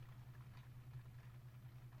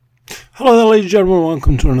Hello there, ladies and gentlemen,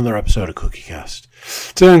 welcome to another episode of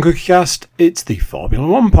CookieCast. Today on CookieCast, it's the Formula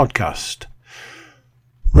 1 podcast.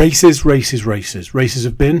 Races. Races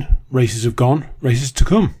have been, races have gone, races to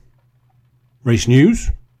come. Race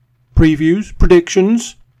news, previews,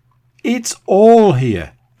 predictions. It's all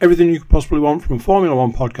here. Everything you could possibly want from a Formula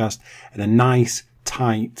 1 podcast in a nice,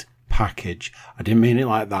 tight package. I didn't mean it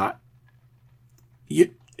like that.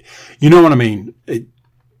 You know what I mean.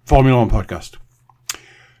 Formula 1 podcast.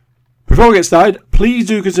 Before we get started, please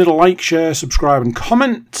do consider like, share, subscribe and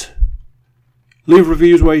comment. Leave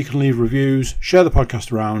reviews where you can leave reviews. Share the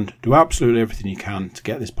podcast around. Do absolutely everything you can to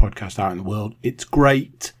get this podcast out in the world. It's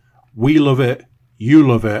great. We love it. You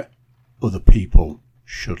love it. Other people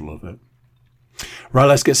should love it. Right,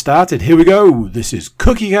 let's get started. Here we go. This is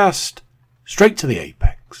CookieCast. Straight to the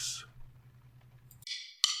apex.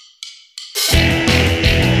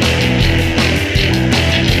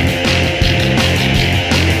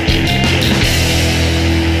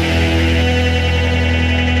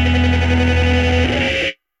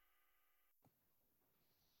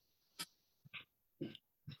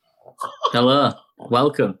 Hello,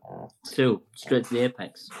 welcome to Straight to the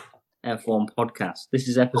Apex F1 podcast. This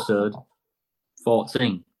is episode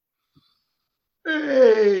 14.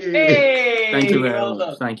 Hey! Thank you very Well much.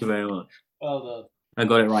 done. Thank you very much. Well done. I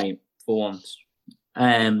got it right for once.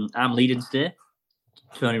 I'm leading today,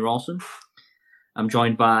 Tony Rawson. I'm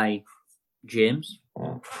joined by James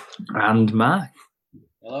and Mark.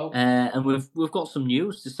 Hello. And we've got some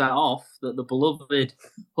news to start off that the beloved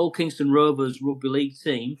Hull Kingston Rovers rugby league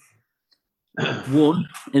team won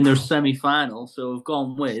in their semi-final, so we've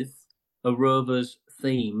gone with a Rovers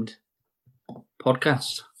themed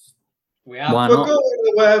podcast. We have. Why We're not? going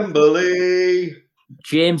to Wembley.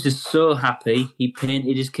 James is so happy he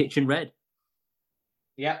painted his kitchen red.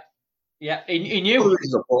 Yeah. Yeah. He One of knew. the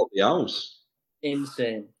reasons I bought the house.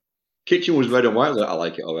 Insane. Kitchen was red and white. I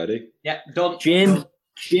like it already. Yeah. Done.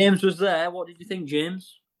 James was there. What did you think,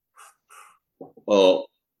 James? Oh,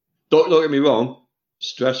 don't get me wrong.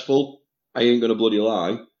 Stressful. I ain't gonna bloody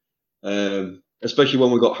lie. Especially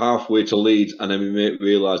when we got halfway to Leeds and then my mate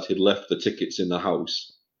realised he'd left the tickets in the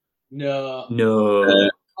house. No. No.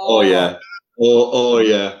 Oh yeah. Oh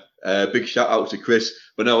yeah. Big shout out to Chris.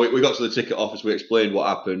 But no, we got to the ticket office. We explained what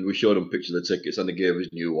happened. We showed them pictures of the tickets and they gave us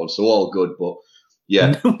new ones. So all good. But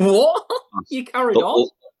yeah. What? You carried on?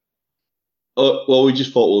 Well, we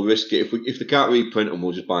just thought we'll risk it. If they can't reprint them,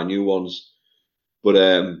 we'll just buy new ones. But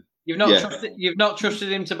You've not yeah. you've not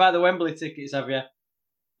trusted him to buy the Wembley tickets, have you?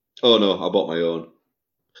 Oh no, I bought my own.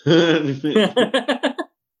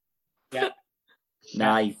 Yeah.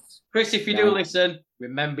 Nice. Chris, if you do listen,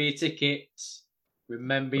 remember your tickets.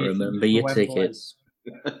 Remember your Wembley. tickets.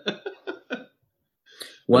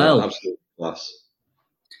 Well, absolute class.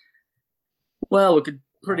 Well, we could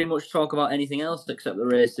pretty much talk about anything else except the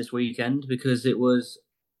race this weekend because it was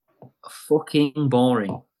fucking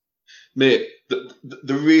boring. Mate,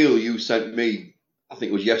 the reel you sent me, I think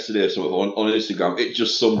it was yesterday or something on Instagram, it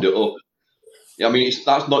just summed it up. I mean,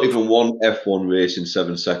 that's not even one F1 race in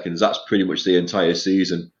 7 seconds. That's pretty much the entire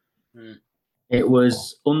season. It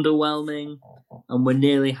was underwhelming, and we're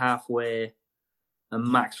nearly halfway, and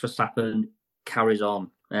Max Verstappen carries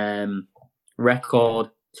on.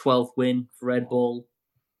 Record 12th win for Red Bull,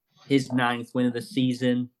 his 9th win of the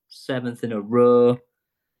season, 7th in a row.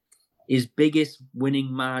 His biggest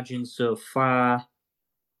winning margin so far.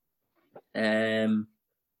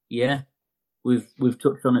 Yeah, we've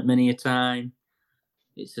touched on it many a time.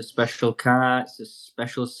 It's a special car. It's a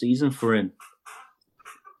special season for him.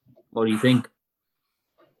 What do you think?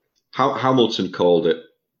 Hamilton called it.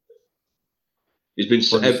 He's been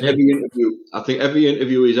every interview. I think every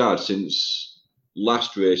interview he's had since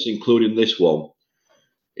last race, including this one,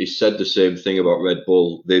 he's said the same thing about Red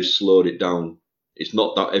Bull. They've slowed it down. It's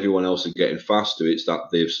not that everyone else is getting faster, it's that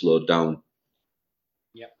they've slowed down.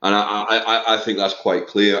 Yeah. And I think that's quite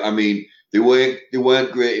clear. I mean, they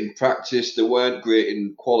weren't great in practice, they weren't great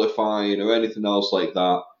in qualifying or anything else like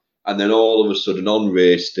that. And then all of a sudden on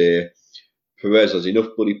race day, Perez has enough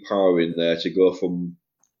bloody power in there to go from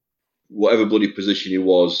whatever bloody position he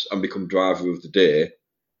was and become driver of the day.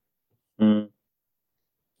 And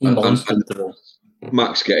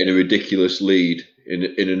Max getting a ridiculous lead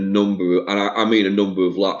in a number of, and I mean a number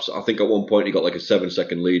of laps. I think at one point he got like a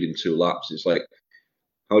 7-second lead in 2 laps. It's like,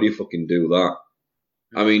 how do you fucking do that?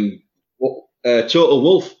 I mean, Total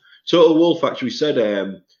Wolf actually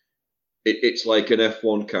said it's like an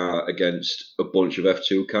F1 car against a bunch of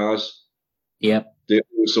F2 cars. Yep. They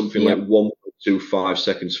were something like 1.25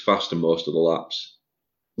 seconds faster most of the laps.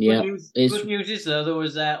 Yeah. Good news is though there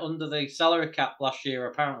was under the salary cap last year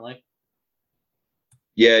apparently.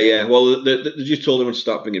 Yeah. Well, they just told everyone to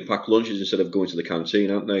start bringing packed lunches instead of going to the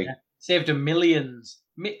canteen, aren't they? Yeah. Saved them millions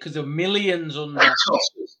because of millions under.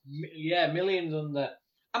 Millions under.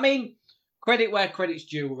 I mean, credit where credit's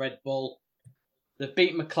due. Red Bull, they've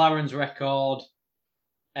beat McLaren's record.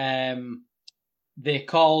 They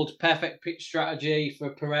called perfect pit strategy for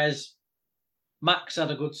Perez. Max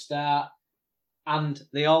had a good start, and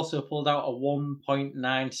they also pulled out a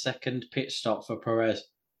 1.9 second pit stop for Perez.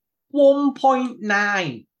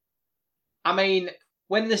 1.9. I mean,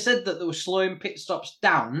 when they said that they were slowing pit stops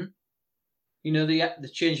down, you know, they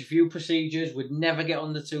changed a few procedures, would never get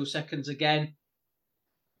under 2 seconds again.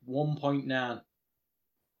 1.9.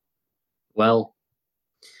 Well,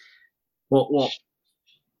 what?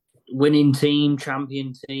 Winning team,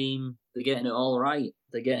 champion team, they're getting it all right.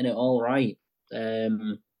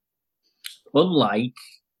 Unlike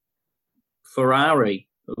Ferrari,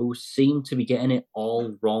 who seem to be getting it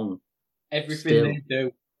all wrong. Everything they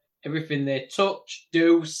do. Everything they touch,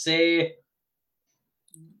 do, say.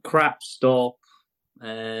 Crap stop.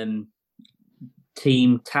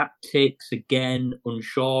 Team tactics, again,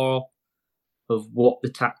 unsure of what the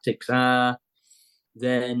tactics are.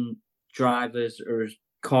 Then drivers are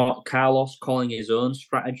Carlos calling his own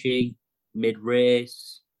strategy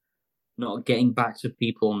mid-race, not getting back to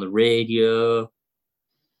people on the radio.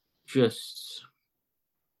 Just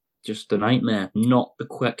a nightmare. Not the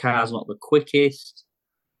car's not the quickest.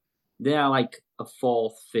 They are like a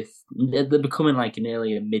fourth, fifth. They're becoming like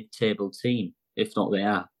nearly a mid-table team, if not they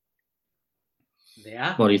are. They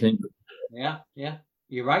are. What do you think? Yeah.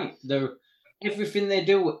 You're right. Everything they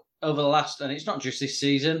do over the last, and it's not just this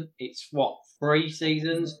season, it's 3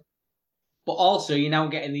 seasons. But also, you're now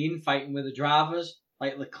getting the infighting with the drivers,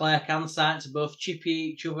 like Leclerc and Sainz are both chippy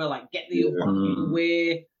each other, like get the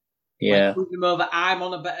way. Yeah. Like, put him over, I'm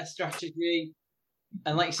on a better strategy.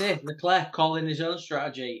 And like you say, Leclerc calling his own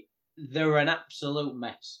strategy. They're an absolute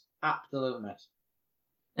mess. Absolute mess.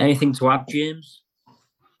 Anything to add, James?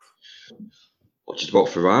 What just about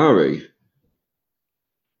Ferrari?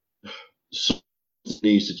 Something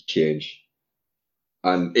needs to change.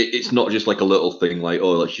 And it's not just like a little thing like,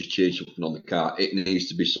 oh, let's just change something on the car. It needs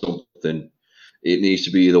to be something. It needs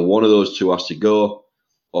to be either one of those two has to go,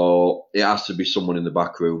 or it has to be someone in the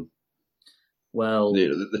back room. Well, they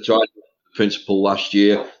tried the principal last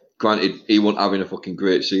year. Granted, he wasn't having a fucking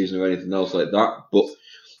great season or anything else like that. But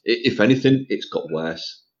if anything, it's got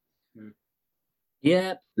worse.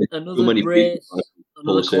 Yeah, another race,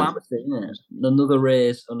 another calamity, isn't it? Another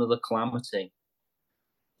race, another calamity.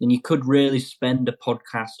 And you could really spend a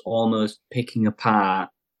podcast almost picking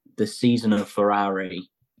apart the season of Ferrari,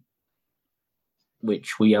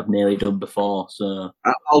 which we have nearly done before. So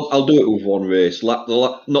I'll do it with one race.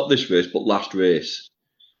 Not this race, but last race.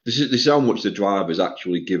 This is how much the drivers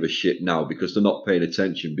actually give a shit now because they're not paying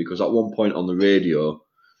attention. Because at one point on the radio,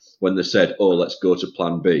 when they said, "Oh, let's go to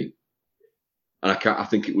Plan B," and I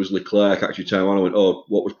think it was Leclerc actually turned around and went, "Oh,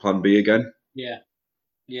 what was Plan B again?" Yeah.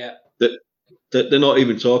 They're not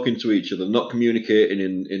even talking to each other, not communicating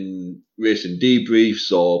in racing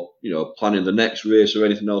debriefs or planning the next race or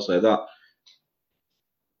anything else like that.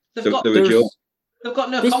 They're a joke. They've got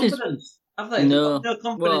no confidence, have they? No, they've got no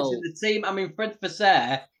confidence in the team. I mean, Fred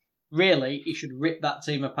Vasseur, really, he should rip that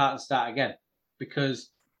team apart and start again.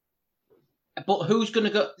 But who's going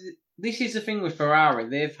to go? This is the thing with Ferrari.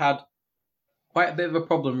 They've had quite a bit of a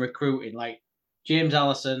problem recruiting. Like James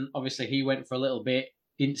Allison, obviously, he went for a little bit,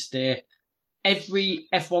 didn't stay. Every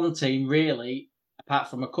F1 team, really, apart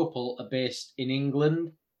from a couple, are based in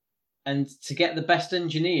England. And to get the best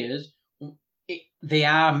engineers, they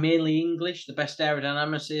are mainly English, the best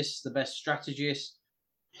aerodynamicists, the best strategists.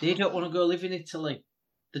 They don't want to go live in Italy.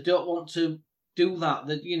 They don't want to do that.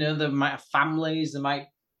 They might have families. They might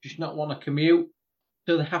just not want to commute.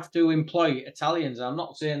 So they have to employ Italians. I'm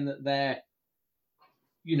not saying that they're,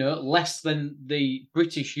 less than the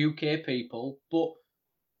British UK people, but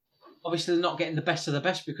obviously they're not getting the best of the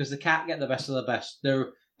best because they can't get the best of the best.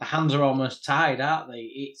 The hands are almost tied, aren't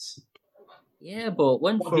they? Yeah, but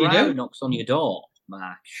when Ferrari knocks on your door,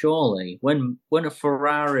 Mark, surely when a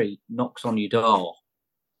Ferrari knocks on your door,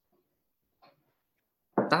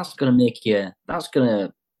 that's gonna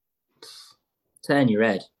turn your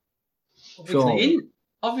head.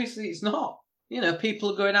 Obviously it's not.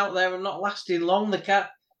 People are going out there and not lasting long.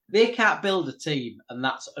 They can't build a team, and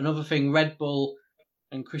that's another thing Red Bull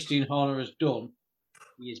and Christian Horner has done.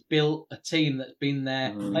 He has built a team that's been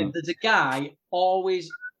there. Like there's a guy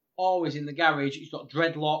always in the garage. He's got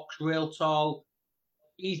dreadlocks, real tall.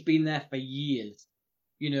 He's been there for years.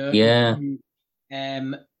 Yeah.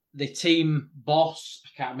 The team boss, I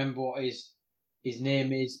can't remember what his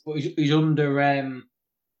name is, but he's under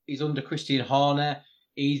he's under Christian Horner.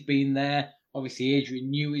 He's been there. Obviously,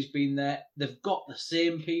 Adrian Newey's been there. They've got the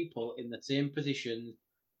same people in the same positions.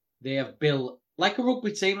 They have built, like a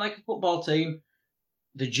rugby team, like a football team,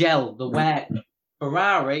 the gel, the work.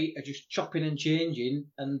 Ferrari are just chopping and changing,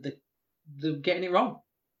 and they're getting it wrong.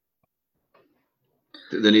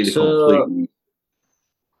 They need a complete.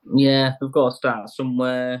 Yeah, we've got to start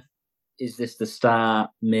somewhere. Is this the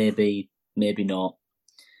start? Maybe, maybe not.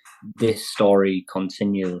 This story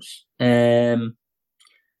continues. Should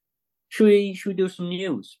we do some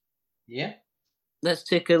news? Yeah. Let's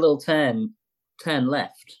take a little turn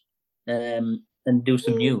left, and do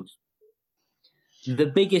some news.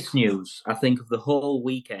 The biggest news, I think, of the whole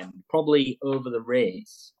weekend, probably over the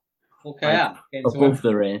race. Okay, above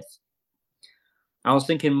the race. I was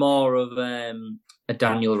thinking more of a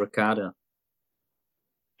Daniel Ricciardo.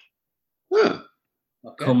 Huh.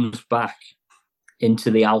 Okay. Comes back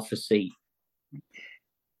into the Alpha seat.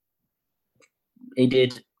 He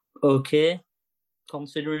did okay,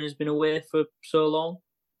 considering he's been away for so long.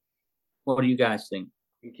 What do you guys think?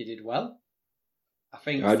 I think he did well. I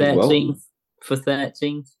think 13th for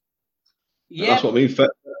 13th. Yeah, that's what I mean.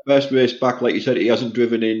 First race back, like you said, he hasn't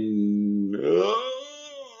driven in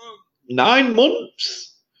 9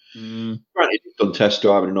 months. Granted, he's done test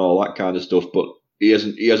driving and all that kind of stuff, but he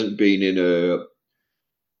hasn't been in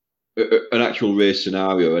an actual race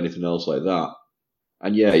scenario or anything else like that.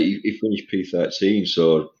 And yeah, he finished P13,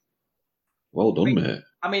 so well done, mate.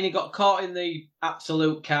 I mean, he got caught in the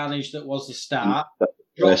absolute carnage that was the start.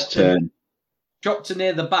 First turn. Dropped to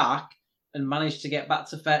near the back and managed to get back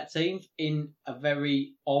to 13th in a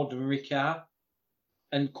very ordinary car.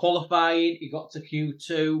 And qualifying, he got to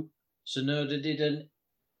Q2. Tsunoda didn't.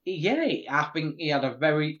 I think he had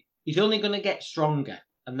he's only going to get stronger.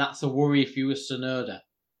 And that's a worry if you were Tsunoda.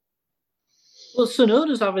 Well,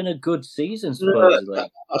 Tsunoda's having a good season, supposedly.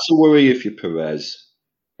 That's a worry if you're Perez.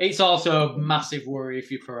 It's also a massive worry if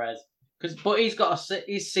you're Perez. But he's got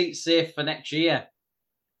his seat safe for next year.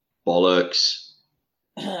 Bollocks.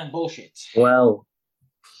 Bullshit. Well,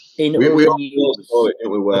 we saw it,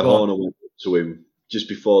 didn't we, where Horner went up to him just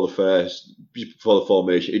before the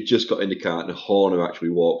formation. He just got in the car and Horner actually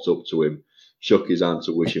walked up to him, shook his hand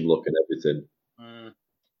to wish him luck and everything.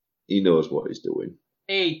 He knows what he's doing.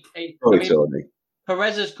 Tony.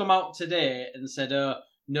 Perez has come out today and said,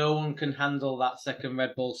 no one can handle that second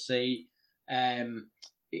Red Bull seat.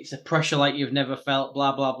 It's a pressure like you've never felt,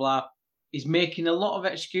 blah, blah, blah. He's making a lot of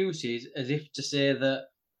excuses as if to say that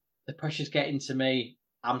the pressure's getting to me,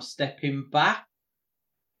 I'm stepping back.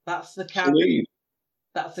 That's the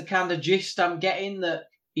kind of gist I'm getting, that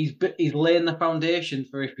he's laying the foundation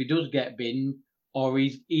for if he does get binned, or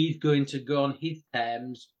he's going to go on his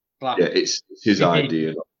terms. Yeah, it's his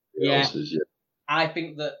idea. Else's, yeah. I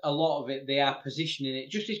think that a lot of it, they are positioning it.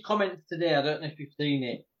 Just his comments today, I don't know if you've seen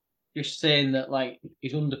it, just saying that like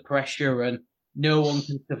he's under pressure and no one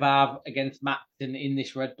can survive against Max in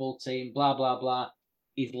this Red Bull team, blah, blah, blah.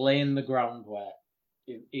 He's laying the groundwork.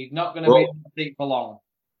 He's not going to be in the seat for long.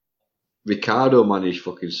 Ricciardo managed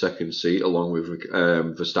fucking second seat along with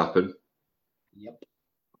Verstappen. Yep.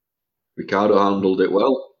 Ricciardo handled it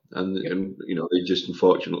well. And you know, they just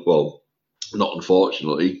unfortunately, well, not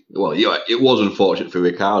unfortunately, well, yeah, it was unfortunate for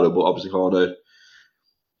Ricciardo, but obviously Horner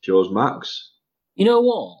chose Max. You know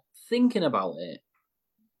what? Thinking about it,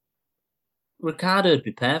 Ricciardo would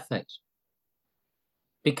be perfect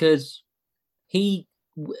because he's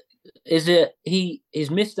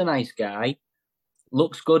Mr. Nice Guy,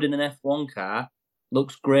 looks good in an F1 car,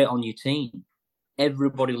 looks great on your team.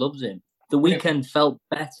 Everybody loves him. The weekend felt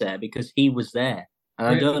better because he was there. And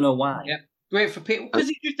I don't know why. Yeah, great for people because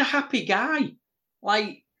he's just a happy guy.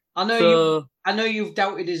 Like I know you've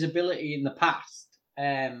doubted his ability in the past,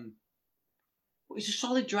 but he's a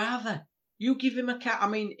solid driver. You give him a cat. I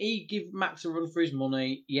mean, he give Max a run for his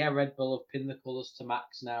money. Yeah, Red Bull have pinned the colours to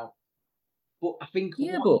Max now, but I think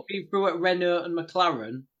he's been through at Renault and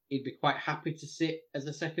McLaren, he'd be quite happy to sit as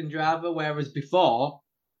a second driver. Whereas before,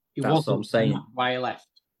 that's what I'm saying. Why he left.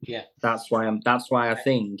 Yeah, that's why I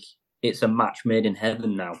think it's a match made in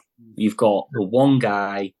heaven now. You've got the one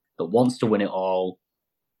guy that wants to win it all.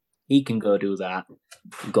 He can go do that.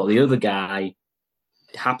 You've got the other guy,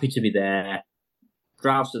 happy to be there,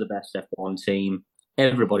 drives to the best F1 team.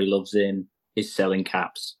 Everybody loves him. He's selling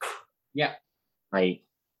caps. Yeah. Like,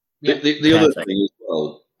 the other thing as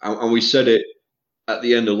well, and we said it at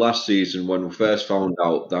the end of last season when we first found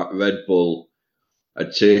out that Red Bull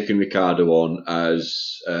had taken Ricciardo on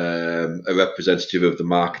as a representative of the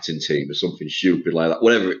marketing team or something stupid like that,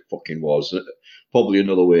 whatever it fucking was. Probably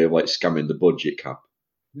another way of like scamming the budget cap.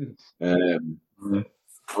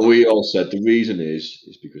 And we all said the reason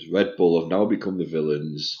is because Red Bull have now become the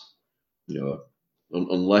villains.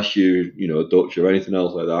 Unless you Dutch or anything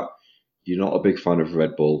else like that, you're not a big fan of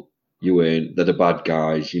Red Bull. You ain't. They're the bad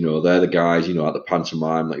guys. They're the guys, at the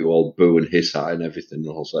pantomime that you all boo and hiss at and everything and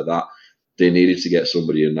all like that. They needed to get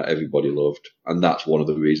somebody in that everybody loved. And that's one of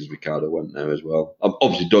the reasons Ricardo went there as well.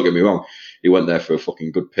 Obviously, don't get me wrong. He went there for a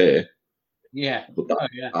fucking good pay. Yeah. But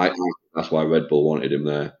that's why Red Bull wanted him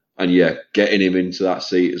there. And yeah, getting him into that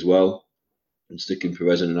seat as well and sticking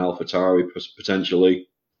Perez in an AlphaTauri potentially.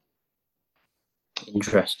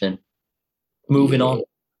 Interesting. Moving on.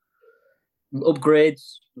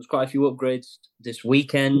 Upgrades. There's quite a few upgrades this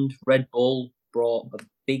weekend. Red Bull brought a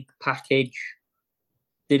big package.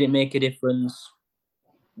 Did it make a difference?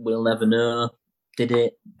 We'll never know. Did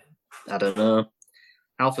it? I don't know.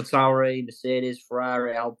 AlphaTauri, Mercedes,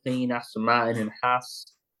 Ferrari, Alpine, Aston Martin, and Haas.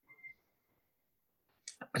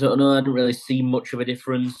 I don't know. I didn't really see much of a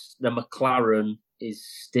difference. The McLaren is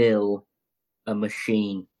still a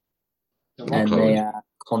machine. And they are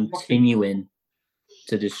continuing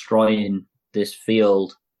to destroying this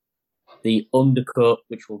field. The undercut,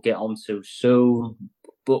 which we'll get onto soon,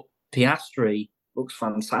 but Piastri looks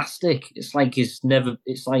fantastic. This is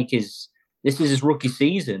his rookie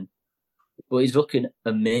season, but he's looking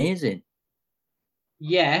amazing.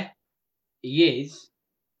 Yeah, he is.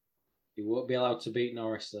 He won't be allowed to beat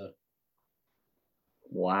Norris though.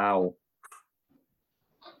 Wow.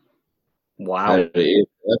 Why?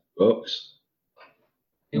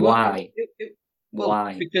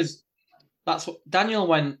 Why? Because that's what Daniel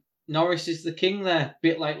went. Norris is the king there,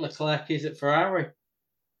 bit like Leclerc is at Ferrari.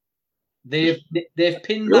 They've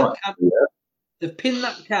pinned that car. Yeah. They've pinned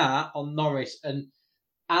that car on Norris, and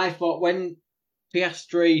I thought when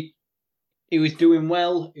Piastri, he was doing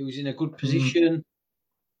well, he was in a good position,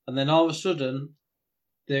 and then all of a sudden,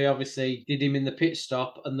 they obviously did him in the pit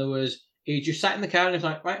stop, and he just sat in the car and he was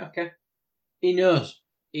like, right, okay, he knows.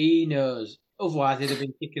 Otherwise, he'd have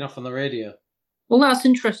been kicking off on the radio. Well, that's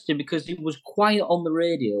interesting because he was quiet on the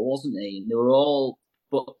radio, wasn't he? And they were all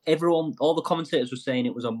the commentators were saying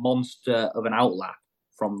it was a monster of an outlap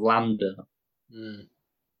from Lando. Mm.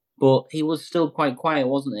 But he was still quite quiet,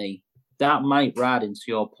 wasn't he? That might ride into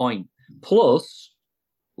your point. Plus,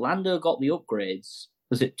 Lando got the upgrades.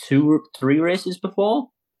 Was it 3 races before?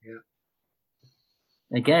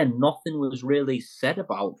 Yeah. Again, nothing was really said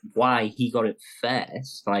about why he got it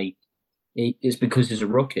first. Like, it's because he's a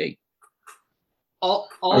rookie.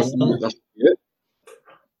 Also, that's good.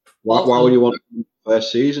 Why would you want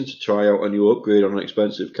first season to try out a new upgrade on an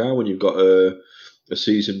expensive car when you've got a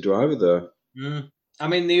seasoned driver there? I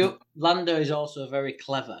mean, Lando is also very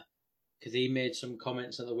clever because he made some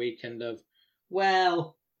comments at the weekend of,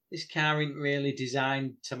 well, this car isn't really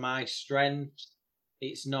designed to my strengths.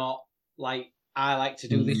 It's not like I like to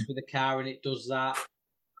do this with a car and it does that.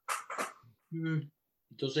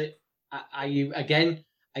 Does it? Are you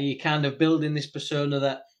kind of building this persona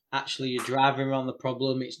that actually you're driving around the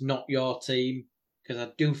problem, it's not your team? Because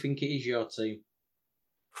I do think it is your team.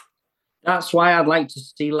 That's why I'd like to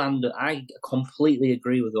see Lando. I completely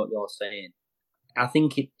agree with what you're saying. I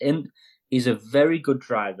think he's a very good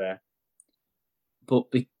driver, but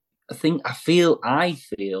I feel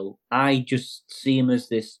I just see him as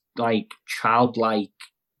this like childlike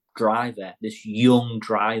driver, this young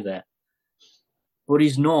driver. But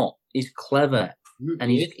he's not. He's clever, and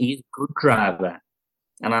he's a good driver.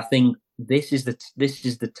 And I think this is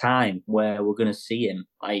the time where we're going to see him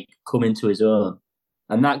like come into his own.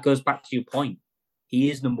 And that goes back to your point. He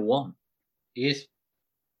is number one. He is.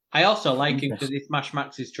 I also like him because he smashed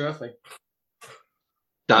Max's trophy.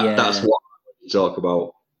 That's what I talk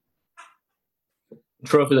about.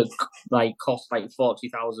 Trophy that like cost like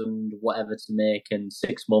 40,000 whatever to make in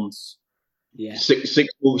 6 months. Yeah, 6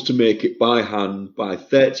 months to make it by hand by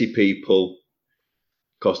 30 people,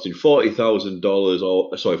 costing $40,000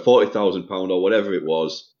 £40,000 or whatever it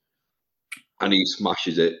was, and he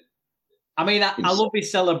smashes it. I mean, I love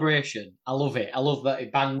his celebration. I love it. I love that he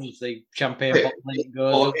bangs the champagne bottle and it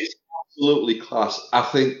goes. It's absolutely class. I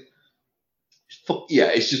think,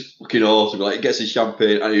 it's just fucking awesome. Like, he gets his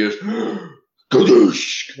champagne and he goes,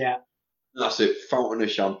 Gadoosh! Yeah. That's it, fountain of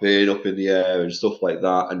champagne up in the air and stuff like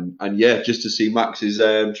that. And yeah, just to see Max's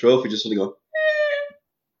trophy just suddenly go.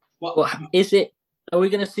 Well, is it? Are we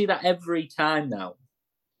going to see that every time now?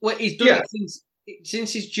 Well, he's done it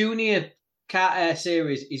since his junior car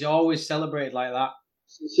series. He's always celebrated like that.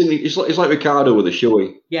 It's like Ricardo with a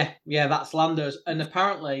shoey. Yeah, that's Lando's. And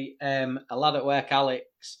apparently, a lad at work, Alex,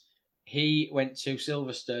 he went to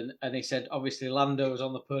Silverstone and he said, obviously, Lando was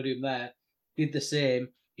on the podium there, did the same.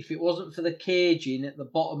 If it wasn't for the caging at the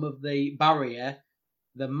bottom of the barrier,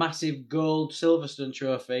 the massive gold Silverstone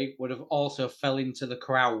trophy would have also fell into the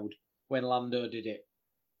crowd when Lando did it.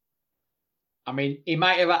 I mean, he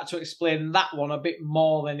might have had to explain that one a bit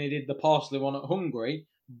more than he did the porcelain one at Hungary,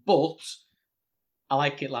 but I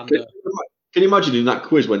like it, Lando. Can you imagine in that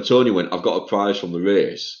quiz when Tony went, I've got a prize from the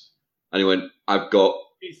race, and he went, I've got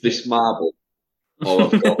this marble, or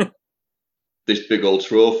I've got this big old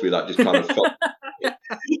trophy that just kind of fell.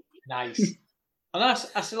 Nice. And I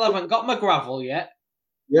still haven't got my gravel yet.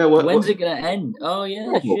 Yeah, when's it going to end? Oh,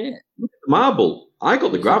 yeah, shit. Marble. I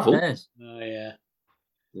got the gravel. Oh, yeah.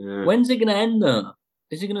 When's it going to end, though?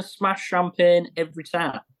 Is he going to smash champagne every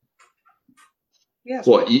time? Yeah.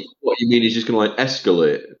 What you mean? He's just going to like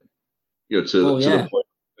escalate, to the point.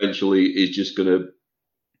 Eventually, he's just going to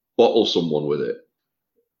bottle someone with it.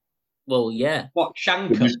 Well, yeah. What,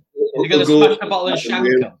 shank him? Is he going to smash the bottle and shank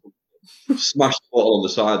him? Smash the bottle on the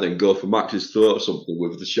side, then go for Max's throat or something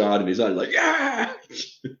with the shard in his hand, like, yeah,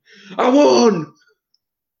 I won.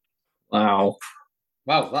 Wow,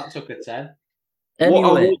 that took a 10.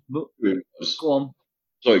 Anyway, go on.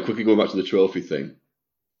 Sorry, quickly going back to the trophy thing.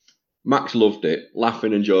 Max loved it,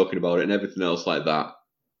 laughing and joking about it and everything else like that.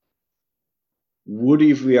 Would he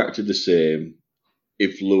have reacted the same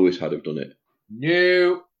if Lewis had have done it?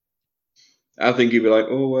 No. I think he'd be like,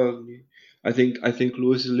 oh, well, I think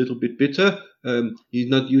Lewis is a little bit bitter. He's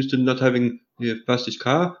not used to not having the fastest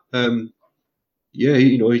car.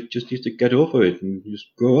 He just needs to get over it and just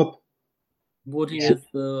grow up. Would he have?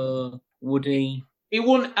 Would he? He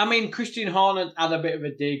wouldn't. I mean, Christian Horner had a bit of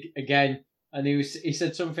a dig again, and he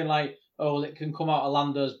said something like, "Oh, well, it can come out of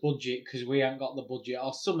Lando's budget because we ain't got the budget,"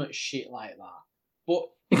 or some shit like that. But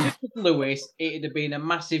if it was Lewis, it'd have been a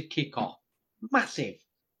massive kick-off. Massive.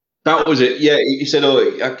 That was it. Yeah, he said, "Oh,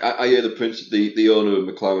 I hear the owner of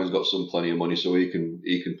McLaren's got plenty of money, so he can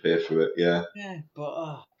pay for it." Yeah. Yeah,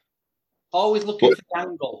 but always looking for the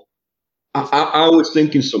angle. I was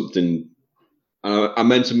thinking something, and I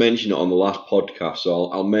meant to mention it on the last podcast,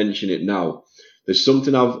 so I'll mention it now. There's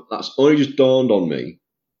something that's only just dawned on me,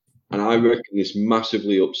 and I reckon this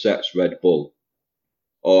massively upsets Red Bull,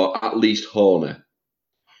 or at least Horner.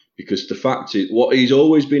 Because the fact is, what he's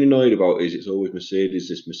always been annoyed about is it's always Mercedes,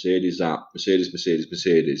 this, Mercedes, that,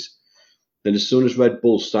 Mercedes. Then as soon as Red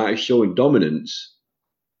Bull started showing dominance,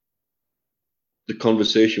 the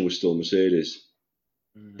conversation was still Mercedes.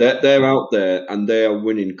 They're out there and they are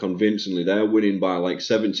winning convincingly. They're winning by like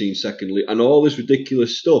 17-second lead and all this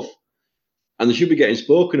ridiculous stuff. And they should be getting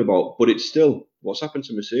spoken about, but it's still, what's happened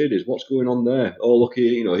to Mercedes? What's going on there? Oh, look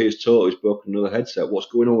here, here's Toto, he's broken another headset.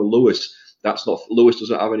 What's going on with Lewis? Lewis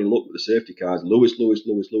doesn't have any luck with the safety cars. Lewis.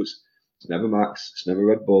 It's never Max. It's never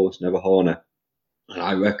Red Bull. It's never Horner. And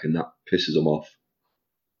I reckon that pisses them off.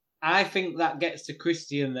 I think that gets to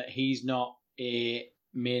Christian that he's not a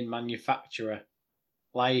main manufacturer.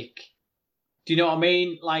 Like, do you know what I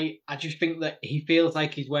mean? Like, I just think that he feels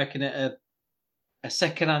like he's working at a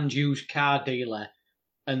second-hand used car dealer,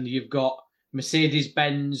 and you've got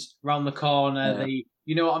Mercedes-Benz round the corner. Yeah.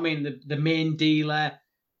 You know what I mean? The main dealer.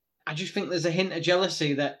 I just think there's a hint of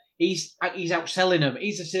jealousy that he's outselling them.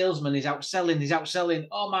 He's a salesman. He's outselling.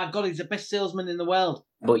 Oh my God, he's the best salesman in the world.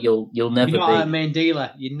 But you'll never be. You're not a main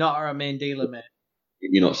dealer. You're not a main dealer, mate.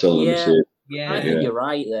 You're not selling them. Mercedes. Yeah, I think you're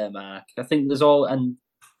right there, Mark. I think there's and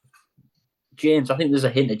James, I think there's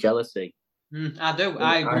a hint of jealousy. I do.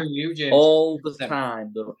 I agree with you, James. All the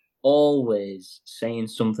time, they're always saying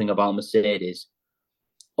something about Mercedes.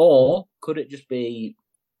 Or could it just be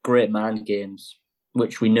great mind games?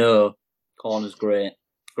 Which we know Horner's great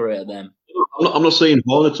at them. I'm not saying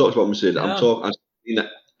Horner talks about Mercedes. No. I'm saying that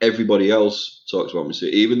everybody else talks about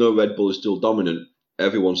Mercedes. Even though Red Bull is still dominant,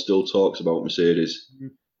 everyone still talks about Mercedes.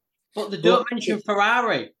 But they don't mention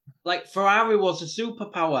Ferrari. Like, Ferrari was a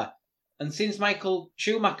superpower. And since Michael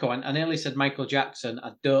Schumacher went, I nearly said Michael Jackson.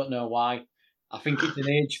 I don't know why. I think it's an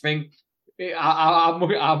age thing.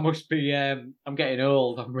 I must be, I'm getting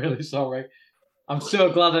old. I'm really sorry. I'm so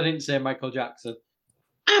glad I didn't say Michael Jackson.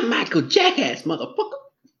 I'm Michael Jackass, motherfucker.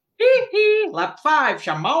 Lap 5,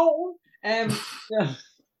 Shamon.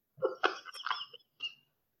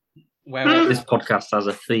 This podcast has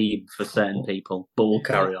a theme for certain people, but we'll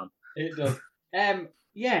carry on. It does.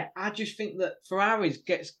 Yeah, I just think that Ferraris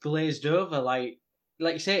gets glazed over. Like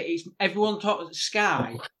you say, it's everyone talks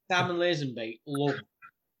Sky, Simon Lazenby, love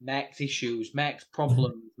Max issues, Max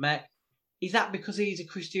problems, Max. Is that because he's a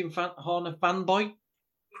Christian Horner fanboy?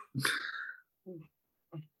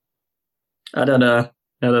 I don't know.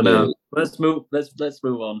 Let's move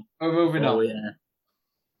on. We're moving on. Yeah.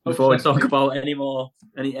 Before we talk about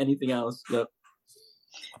anything else, but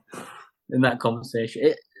in that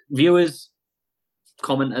conversation, viewers,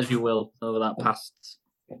 comment as you will over that past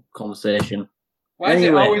conversation. Why is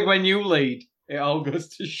Anyway. it always when you lead, it all goes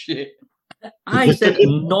to shit? I said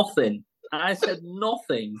nothing. I said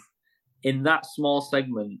nothing in that small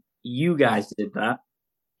segment. You guys did that,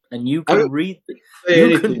 and you can read.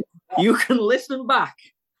 You can listen back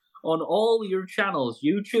on all your channels: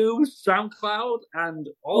 YouTube, SoundCloud, and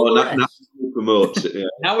all the rest. Now we promote it. Yeah.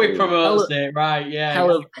 Now we promote it, right? Yeah.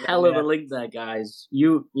 Hell of a link there, guys.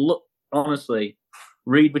 You look honestly,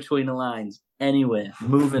 read between the lines. Anyway,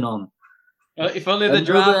 moving on. If only the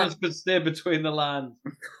drivers could stay between the lines.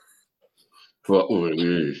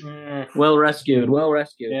 Well rescued.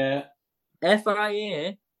 Yeah.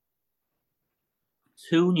 FIA,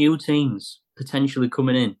 2 new teams potentially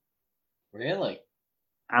coming in. Really?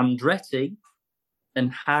 Andretti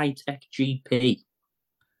and High Tech GP.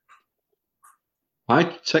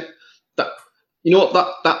 High Tech. You know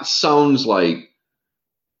what? That sounds like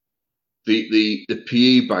the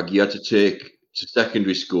PE bag you had to take to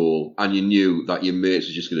secondary school, and you knew that your mates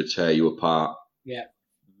were just going to tear you apart. Yeah.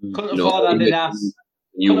 Couldn't afford Adidas.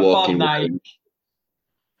 You couldn't walking afford Nike.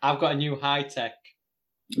 I've got a new High Tech.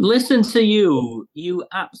 Listen to you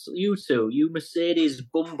two, you Mercedes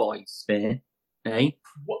bum boys, eh?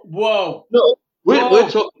 Whoa. No, we're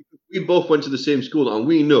talking. We both went to the same school, and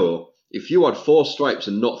we know if you had 4 stripes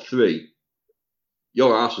and not 3,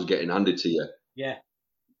 your ass was getting handed to you. Yeah.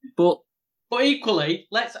 But equally,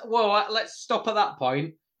 let's stop at that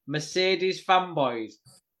point. Mercedes fanboys.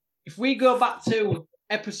 If we go back to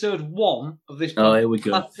episode 1 of this podcast, here we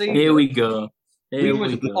go. Season, here we go. We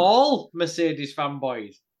were all Mercedes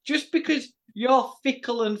fanboys. Just because you're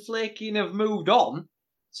fickle and flaky and have moved on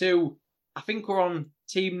to, I think we're on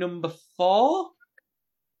team number 4?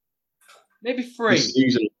 Maybe 3. This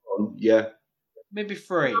season 1, yeah. Maybe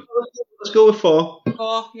 3. Let's go with 4.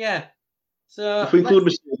 4, yeah. So if we include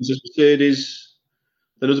Mercedes,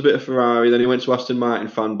 then there's a bit of Ferrari, then he went to Aston Martin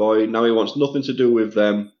fanboy. Now he wants nothing to do with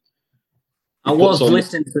them. I was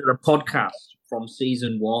listening to the podcast from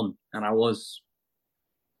season 1, and I was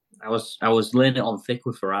laying it on thick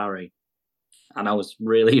with Ferrari, and I was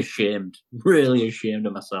really ashamed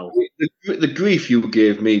of myself. The grief you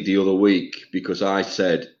gave me the other week because I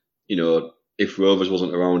said, if Rovers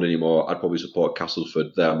wasn't around anymore, I'd probably support Castleford.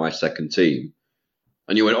 They're my second team.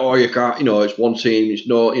 And you went, oh, you can't, it's one team. It's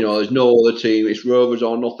no, there's no other team. It's Rovers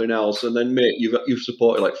or nothing else. And then, mate, you've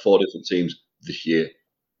supported like 4 different teams this year.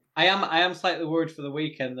 I am slightly worried for the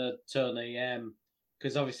weekend, though, Tony,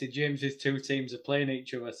 because obviously James's 2 teams are playing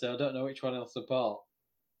each other, so I don't know which one I'll support.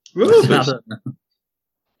 Rovers.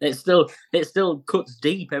 It still cuts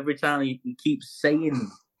deep every time he keeps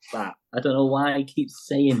saying that. I don't know why he keeps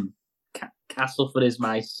saying Castleford is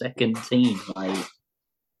my second team. Like,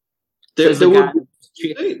 Since the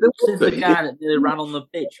guy that nearly ran on the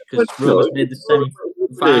pitch because Rovers made the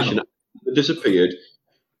semi-final. Disappeared.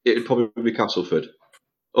 It'd probably be Castleford.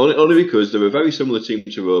 Only because they're a very similar team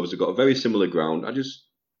to Rovers. They've got a very similar ground.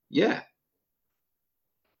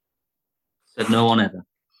 Said no one ever.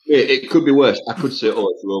 It could be worse. I could say, if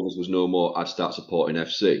Rovers was no more, I'd start supporting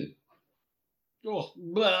FC. Oh,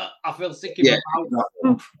 I feel sick in my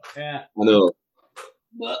mouth. Yeah. I know.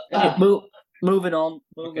 Moving on.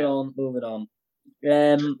 We're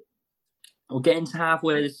getting to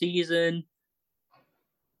halfway of the season.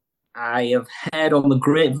 I have heard on the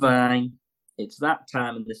grapevine it's that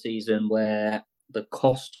time of the season where the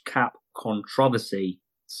cost cap controversy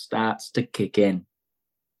starts to kick in.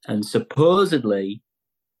 And supposedly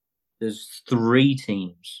there's 3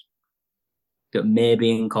 teams that may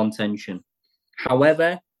be in contention.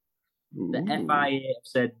 However, the FIA have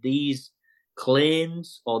said these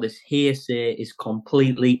claims or this hearsay is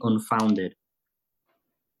completely unfounded.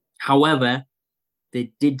 However,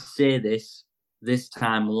 they did say this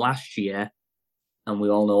time last year, and we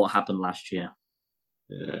all know what happened last year.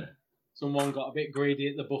 Yeah. Someone got a bit greedy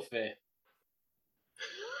at the buffet.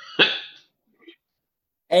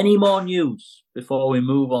 Any more news before we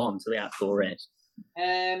move on to the actual race?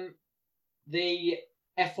 The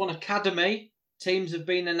F1 Academy teams have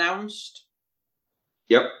been announced.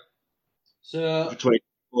 Yep. So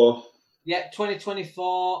 2024. Yeah,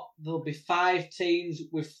 2024. There'll be 5 teams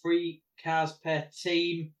with 3 cars per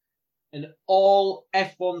team, and all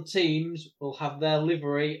F1 teams will have their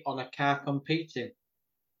livery on a car competing.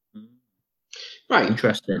 Right.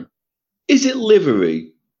 Interesting. Is it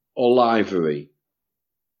livery or livery?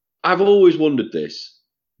 I've always wondered this.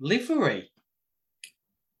 Livery?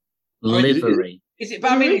 Livery. Is it?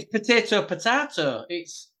 But I mean, it's potato.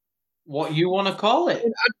 It's what you want to call it.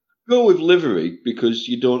 I'd go with livery because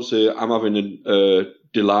you don't say I'm having a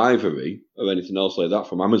delivery or anything else like that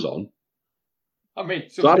from Amazon. I mean,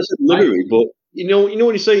 so I'd have said livery, but You know when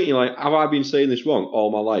you're saying, you're like, have I been saying this wrong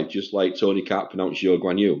all my life? Just like Tony can't pronounce your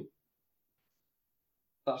Guan Yu.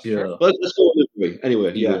 That's Yeah. true. Let's go with it.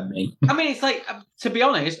 Anyway, You yeah. and me. I mean, it's like, to be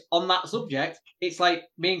honest, on that subject, it's like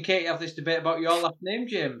me and Katie have this debate about your last name,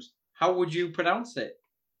 James. How would you pronounce it?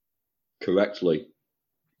 Correctly.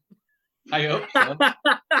 I hope so.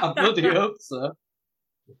 I bloody hope so.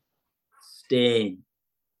 Stain.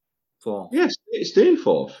 For. Yes,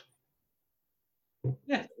 Stainforth.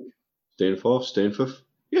 Yeah. Stainforth.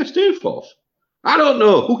 Yeah, Stainforth. I don't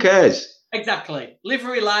know. Who cares? Exactly.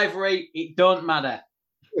 Livery, it don't matter.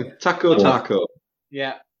 Taco.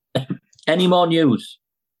 Yeah. Any more news?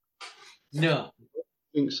 No. I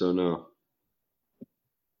think so, no.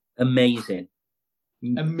 Amazing.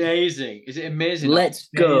 Amazing. Is it amazing? Let's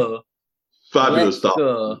go. Fabulous stuff.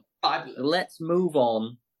 Fabulous. Let's move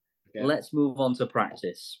on. Yeah. Let's move on to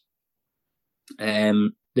practice.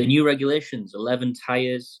 The new regulations, 11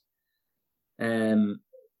 tyres.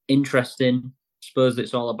 Interesting. Suppose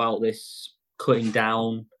it's all about this cutting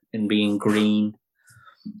down and being green.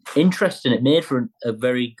 Interesting. It made for a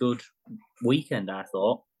very good weekend, I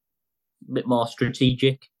thought. A bit more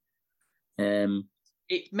strategic.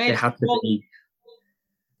 It made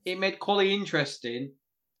quali interesting.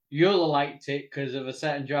 Yola liked it because of a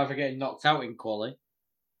certain driver getting knocked out in quali.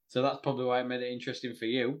 So that's probably why it made it interesting for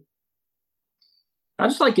you. I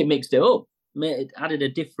just like it mixed it up. It added a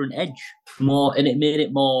different edge more, and it made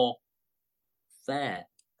it more fair.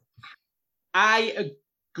 I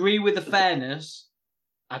agree with the fairness.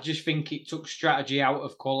 I just think it took strategy out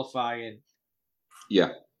of qualifying. Yeah.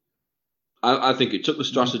 I think it took the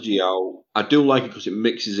strategy out. I do like it because it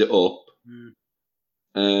mixes it up.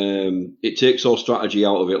 It takes all strategy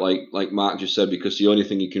out of it, like Mark just said, because the only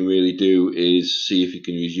thing you can really do is see if you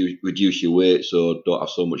can reduce your weight so don't have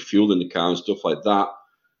so much fuel in the car and stuff like that.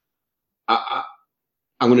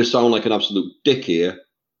 I'm going to sound like an absolute dick here,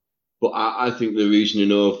 but I think the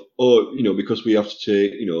reasoning of, because we have to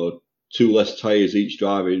take, 2 less tyres each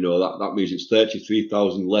driver, that means it's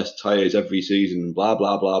 33,000 less tyres every season, blah,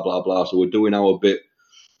 blah, blah, blah, blah. So we're doing our bit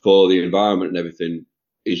for the environment and everything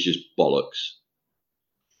is just bollocks.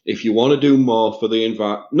 If you want to do more for the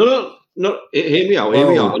environment... No, hear me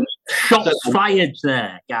out. Shots fired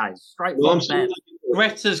there, guys. Straight from Bev.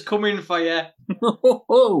 Greta's coming for you.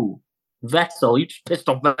 Vettel, you just pissed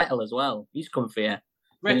off Vettel as well. He's coming for you.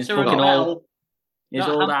 Greta and Vettel. His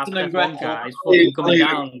old ass F1 guy's fucking coming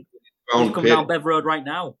down. He's coming down Bev Road right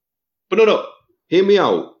now. But no, hear me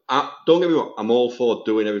out. Don't get me wrong. I'm all for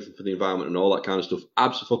doing everything for the environment and all that kind of stuff.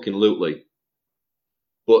 Absolutely.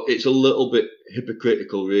 But it's a little bit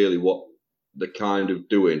hypocritical, really, what they're kind of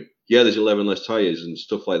doing. Yeah, there's 11 less tyres and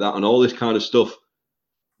stuff like that and all this kind of stuff.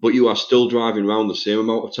 But you are still driving around the same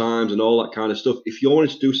amount of times and all that kind of stuff. If you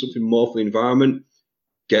wanted to do something more for the environment,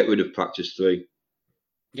 get rid of practice 3.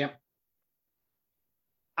 Yep.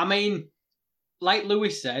 I mean, like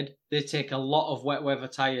Lewis said, they take a lot of wet weather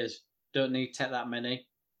tyres. Don't need to take that many.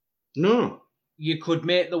 No. You could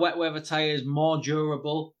make the wet weather tyres more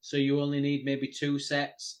durable, so you only need maybe 2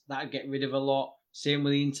 sets. That'd get rid of a lot. Same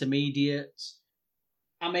with the intermediates.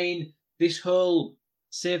 I mean, this whole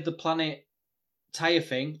save the planet tyre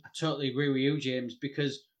thing, I totally agree with you, James,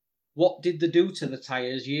 because what did they do to the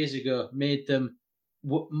tyres years ago? Made them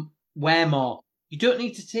wear more. You don't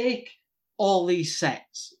need to take all these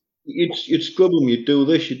sets. You'd scrub them, you'd do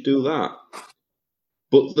this, you'd do that.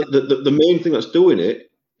 But the main thing that's doing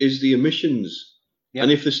it is the emissions. Yep.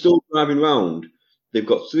 And if they're still driving around, they've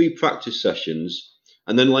got 3 practice sessions,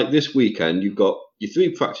 and then like this weekend, you've got your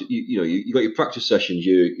 3 practice. You got your practice sessions,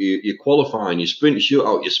 your qualifying, your sprint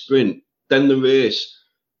shootout, your sprint, then the race,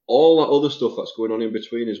 all that other stuff that's going on in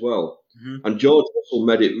between as well. Mm-hmm. And George Russell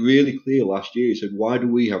made it really clear last year. He said, "Why do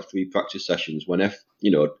we have 3 practice sessions when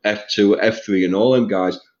F2, F3, and all them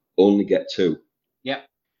guys only get 2?" Yep.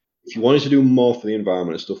 If you wanted to do more for the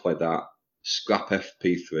environment and stuff like that, scrap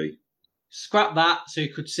FP3. Scrap that so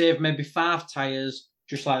you could save maybe 5 tyres,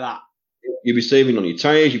 just like that. You'd be saving on your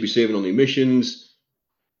tyres, you'd be saving on the emissions.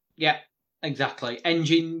 Yeah, exactly.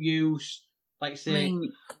 Engine use,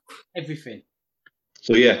 everything.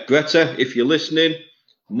 So yeah, Greta, if you're listening,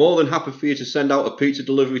 more than happy for you to send out a pizza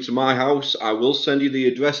delivery to my house. I will send you the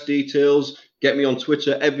address details, get me on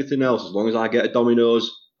Twitter, everything else. As long as I get a Domino's,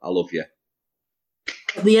 I love you.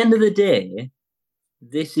 At the end of the day,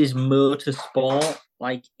 this is motorsport.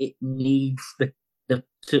 It needs for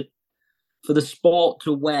the sport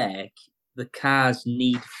to work, the cars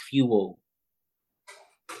need fuel.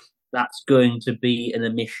 That's going to be an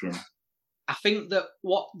emission. I think that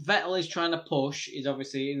what Vettel is trying to push is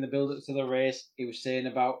obviously in the build-up to the race, he was saying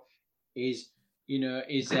about is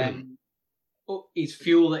his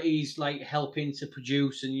fuel that he's like helping to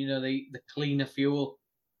produce, and the cleaner fuel.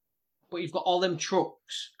 But you've got all them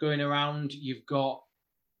trucks going around. You've got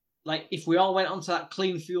like if we all went onto that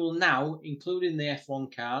clean fuel now, including the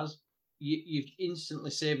F1 cars, you're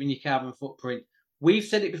instantly saving your carbon footprint. We've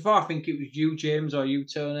said it before. I think it was you, James, or you,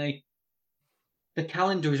 Tony. The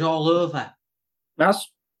calendar is all over.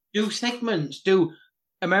 Do segments. Do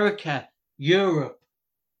America, Europe,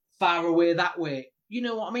 far away that way. You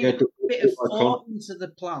know what I mean? Yeah, a bit of thought into the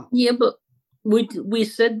plan. Yeah, but we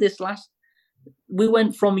said this last. We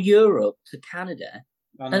went from Europe to Canada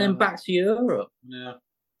and then back to Europe. Yeah,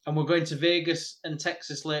 and we're going to Vegas and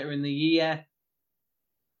Texas later in the year.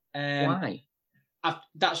 Why?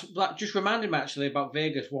 That just reminded me actually about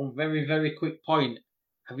Vegas. One very, very quick point.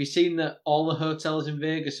 Have you seen that all the hotels in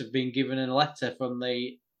Vegas have been given a letter from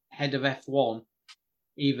the head of F1?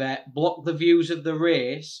 Either block the views of the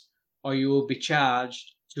race or you will be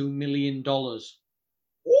charged $2 million.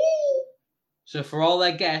 So for all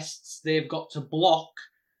their guests, they've got to block.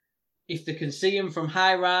 If they can see them from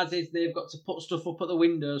high rises, they've got to put stuff up at the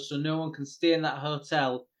windows so no one can stay in that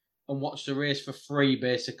hotel and watch the race for free,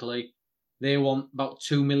 basically. They want about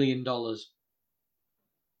 $2 million.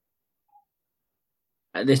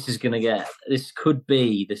 This could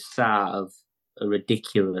be the start of a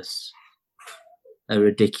ridiculous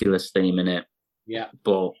theme in it. Yeah.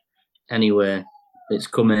 But anyway, it's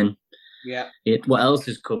coming. Yeah. What else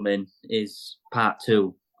is coming is part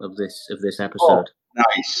 2 of this episode. Oh,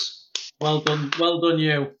 nice. Well done,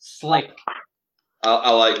 you. Slick.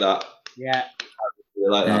 I like that. Yeah. I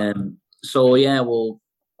like that. So yeah, we'll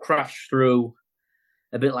crash through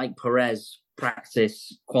a bit like Perez,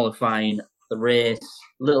 practice, qualifying, the race,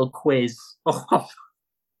 little quiz.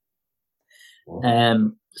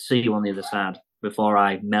 See you on the other side before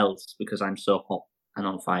I melt because I'm so hot and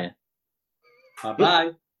on fire.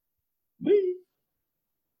 Bye-bye.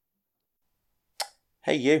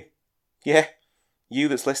 Hey, you. Yeah, you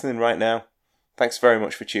that's listening right now. Thanks very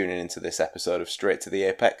much for tuning into this episode of Straight to the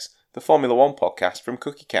Apex, the Formula 1 podcast from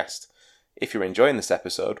CookieCast. If you're enjoying this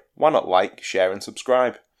episode, why not like, share and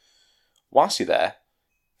subscribe? Whilst you're there,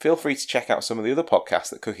 feel free to check out some of the other podcasts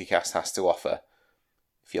that CookieCast has to offer.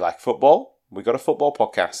 If you like football, we've got a football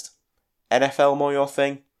podcast. NFL more your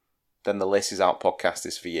thing? Then the Laces Out podcast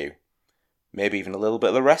is for you. Maybe even a little bit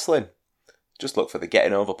of the wrestling. Just look for the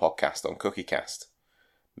Getting Over podcast on CookieCast.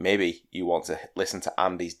 Maybe you want to listen to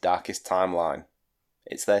Andy's Darkest Timeline.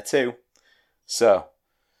 It's there too. So,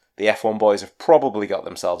 the F1 boys have probably got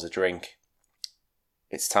themselves a drink.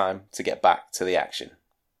 It's time to get back to the action.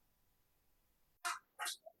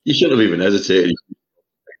 You shouldn't have even hesitated.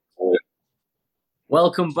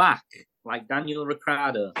 Welcome back, like Daniel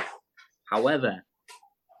Ricciardo. However,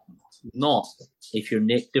 not if you're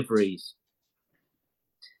Nick DeVries.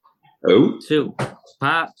 Oh?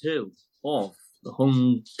 Part 2 of the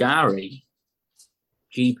Hungary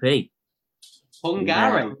GP.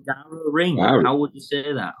 Hungary? Hungaroring. Wow. How would you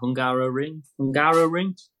say that? Hungaroring?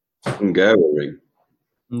 Hungaroring? Hungaroring.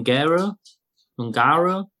 Hungaro?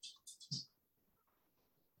 Hungaro?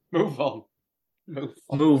 Move on.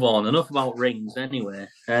 Move on. Enough about rings anyway.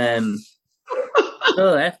 So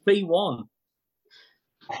FP1.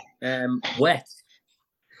 Wet.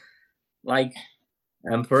 Like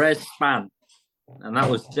Perez span. And that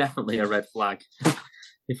was definitely a red flag,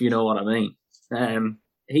 if you know what I mean.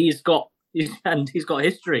 He's got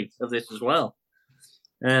history of this as well.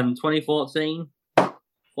 2014,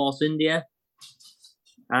 Force India,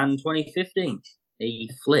 and 2015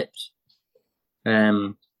 he flipped.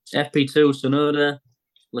 FP2 Sonoda,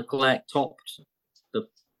 Leclerc topped the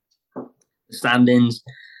standings.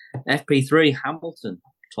 FP3 Hamilton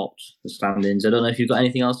topped the standings. I don't know if you've got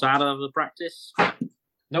anything else to add out of the practice.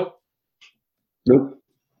 Nope.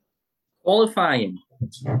 Qualifying.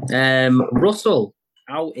 Russell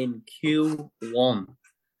out in Q1.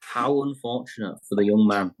 How unfortunate for the young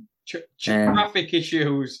man. Traffic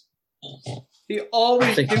issues. They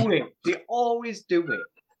always do it.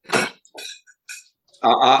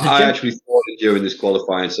 I actually thought it during this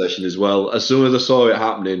qualifying session as well. As soon as I saw it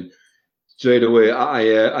happening, straight away, I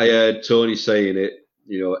heard Tony saying it.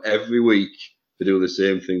 Every week they do the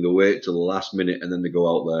same thing. They wait till the last minute and then they go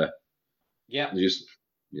out there. Yeah.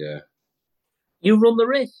 Yeah. You run the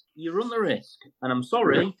risk. And I'm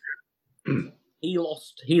sorry. He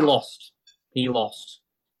lost.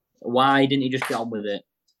 Why didn't he just get on with it?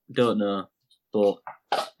 Don't know. But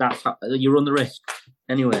that's how, you run the risk.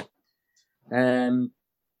 Anyway. Q2,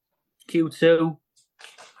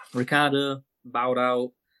 Ricciardo bowed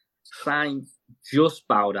out. Sainz just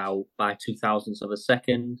bowed out by 0.02 of a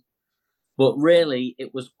second. But really,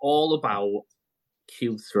 it was all about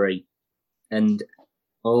Q3. And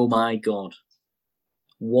oh my God,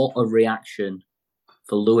 what a reaction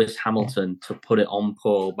for Lewis Hamilton to put it on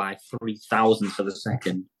pole by 0.003 of a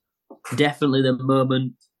second. Definitely the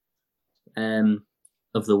moment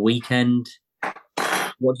of the weekend.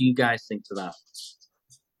 What do you guys think to that?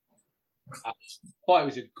 I thought it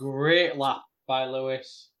was a great lap by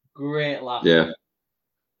Lewis. Great lap. Yeah.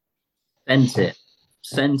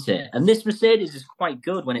 Sent it. And this Mercedes is quite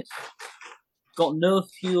good when it's got no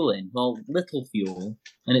fuel in, well, little fuel,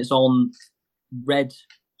 and it's on red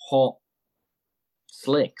hot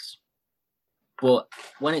slicks. But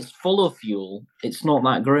when it's full of fuel, it's not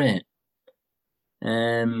that great.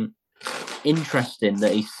 Interesting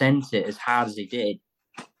that he sent it as hard as he did.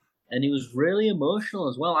 And he was really emotional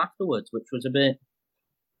as well afterwards, which was a bit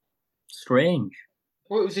strange.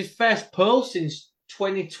 Well, it was his first pole since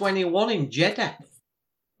 2021 in Jeddah.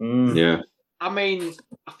 Yeah. I mean,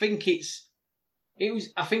 I think it's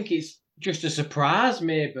just a surprise,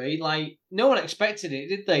 maybe. Like, no one expected it,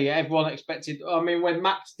 did they? Everyone expected. I mean, when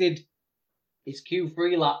Max did his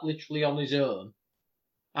Q3 lap literally on his own,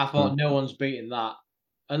 I thought no one's beating that.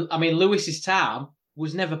 And I mean, Lewis's time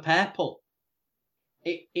was never purple.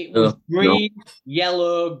 It was green,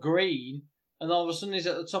 yellow, green, and all of a sudden he's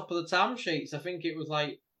at the top of the time sheets. I think it was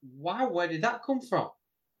like, wow, where did that come from?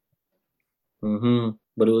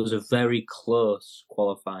 But it was a very close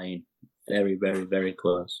qualifying. Very, very, very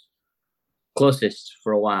close. Closest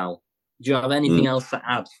for a while. Do you have anything else to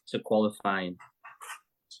add to qualifying?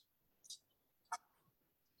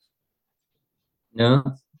 No?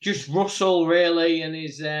 Just Russell, really, and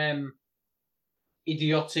his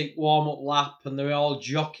idiotic warm-up lap, and they're all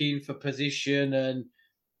jockeying for position, and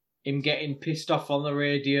him getting pissed off on the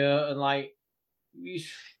radio, and like,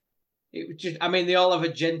 it was just, I mean, they all have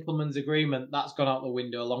a gentleman's agreement. That's gone out the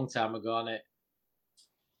window a long time ago, hasn't it?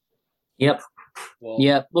 Yep. Well,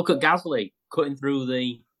 yeah, look at Gasly cutting through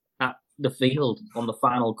the field on the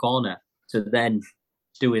final corner to then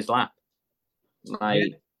do his lap.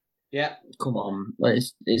 Like, yeah. Come on,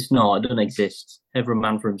 it's not. It doesn't exist. Every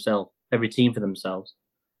man for himself. Every team for themselves.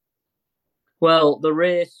 Well, the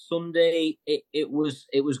race Sunday, it was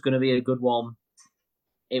going to be a good one.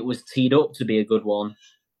 It was teed up to be a good one.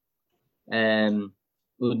 We've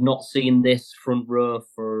not seen this front row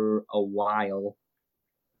for a while.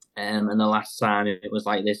 And the last time it was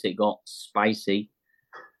like this, it got spicy.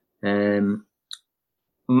 Max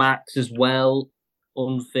as well,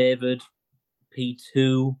 unfavoured.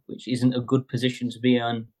 P2, which isn't a good position to be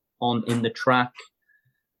on in the track.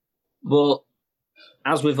 But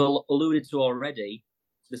as we've alluded to already,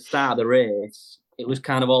 the start of the race, it was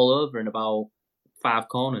kind of all over in about 5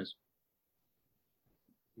 corners.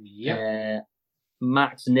 Yeah.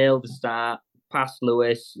 Max nailed the start, passed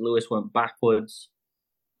Lewis. Lewis went backwards.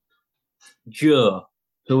 Joe,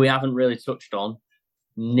 who we haven't really touched on,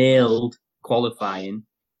 nailed qualifying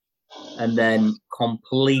and then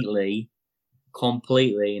completely,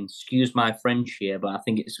 and excuse my French here, but I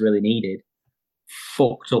think it's really needed,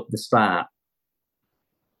 fucked up the start.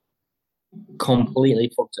 Completely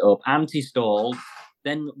fucked it up. Anti-stalled,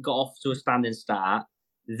 then got off to a standing start,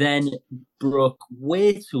 then broke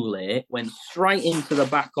way too late, went straight into the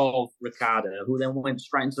back of Ricciardo, who then went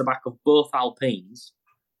straight into the back of both Alpines.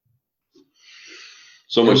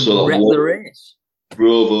 So much so that the race.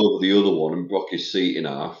 Drove over the other one and broke his seat in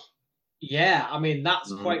half. Yeah, I mean,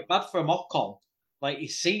 that's quite bad for a Ocon. Like,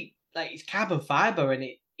 his seat, like, it's carbon fibre and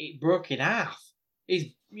it broke in half. His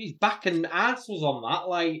back and arse was on that.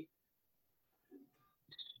 Like,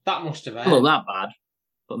 that must have hurt. Not that bad,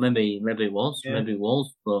 but maybe it was. Yeah. Maybe it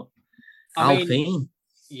was, but Alpine.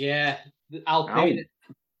 Yeah, Alpine.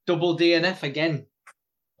 Double DNF again.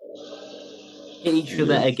 Hit each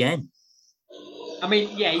other again. I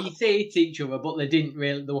mean, yeah, you say hit each other, but they didn't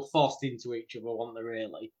really. They were forced into each other, weren't they?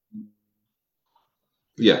 Really?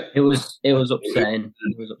 Yeah. It was upsetting.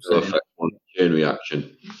 It was upsetting. Chain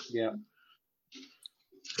reaction. Yeah.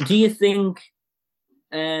 Do you think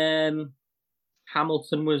Hamilton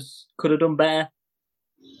could have done better?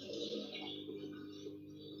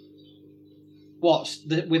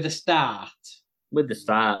 With the start? With the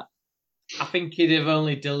start. I think he'd have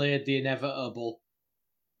only delayed the inevitable,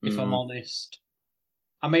 if I'm honest.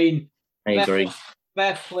 I mean, I agree.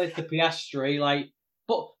 Fair play to Piastri, like,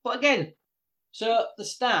 but again, so the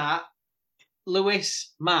start,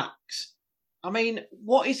 Lewis, Max. I mean,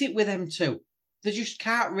 what is it with them two? They just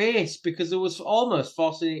can't race because they was almost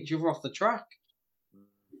forcing each other off the track,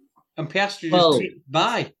 and Piastri just tipped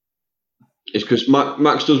by. It's because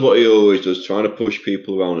Max does what he always does, trying to push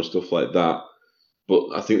people around and stuff like that.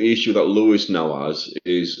 But I think the issue that Lewis now has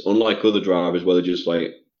is, unlike other drivers where they're just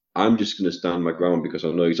like I'm just going to stand my ground because I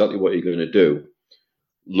know exactly what you're going to do.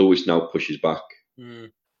 Lewis now pushes back.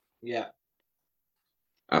 Yeah.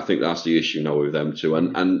 I think that's the issue now with them two,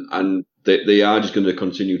 and they are just going to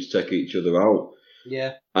continue to take each other out.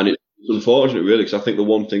 Yeah. And it's unfortunate, really, because I think the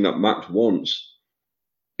one thing that Max wants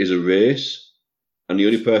is a race, and the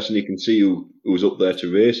only person he can see who's up there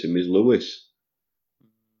to race him is Lewis.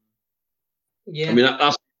 Yeah. I mean,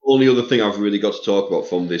 that's the only other thing I've really got to talk about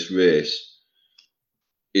from this race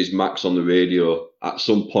is Max on the radio at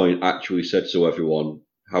some point actually said to everyone,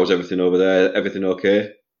 "How's everything over there? Everything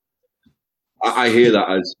okay?" I hear that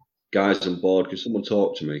as, "Guys, I'm bored. Can someone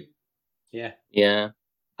talk to me?" Yeah. Yeah.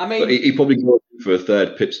 I mean, But he probably goes for a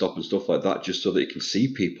third pit stop and stuff like that just so that he can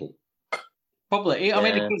see people. probably. I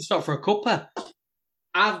mean, he Yeah. could stop for a cuppa.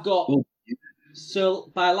 I've got. So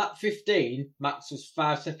by lap 15, Max was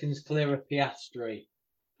 5 seconds clear of Piastri.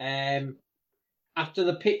 After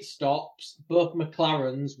the pit stops, both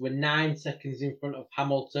McLarens were 9 seconds in front of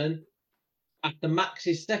Hamilton. After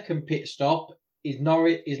Max's second pit stop, his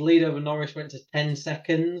lead over Norris went to 10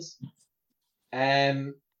 seconds.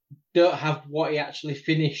 Don't have what he actually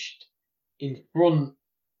finished in front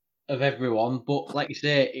of everyone, but like you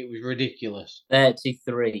say, it was ridiculous.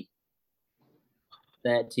 33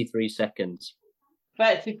 seconds.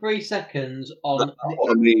 33 seconds on. That's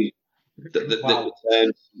what I mean. Wow. They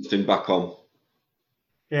turn something back on.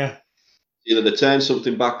 Yeah. Either they turn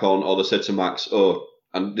something back on or they said to Max, "Oh,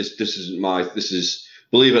 and this isn't this is,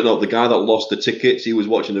 believe it or not, the guy that lost the tickets, he was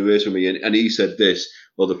watching the race with me and he said this."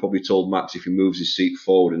 Well, they probably told Max if he moves his seat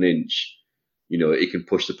forward an inch, he can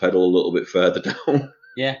push the pedal a little bit further down.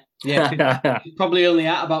 Yeah. He's probably only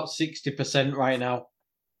at about 60% right now.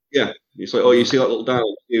 Yeah. It's like, "Oh, you see that little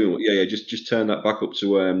dial? Yeah, just turn that back up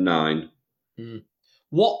to 9.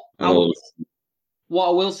 What I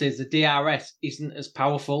will say is the DRS isn't as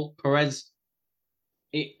powerful. Perez,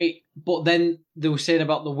 but then they were saying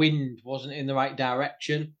about the wind wasn't in the right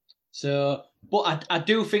direction. So, but I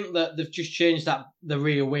do think that they've just changed the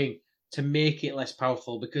rear wing to make it less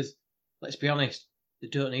powerful because, let's be honest, they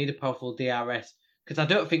don't need a powerful DRS because I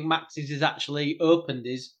don't think Max's has actually opened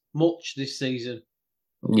his much this season.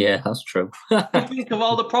 Yeah, that's true. I think of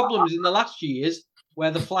all the problems in the last years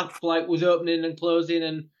where the flap was opening and closing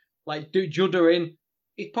and juddering.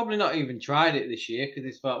 He's probably not even tried it this year because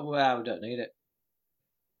he's thought, well, we don't need it.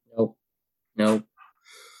 No.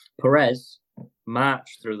 Perez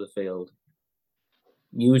marched through the field,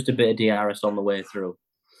 used a bit of DRS on the way through.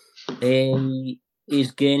 He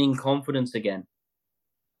is gaining confidence again.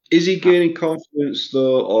 Is he gaining confidence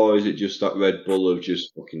though, or is it just that Red Bull have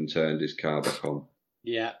just fucking turned his car back on?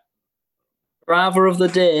 Yeah. Driver of the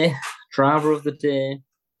day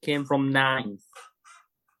came from 9th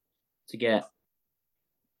to get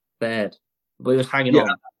third, but he was hanging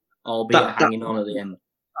on, albeit hanging on at the end.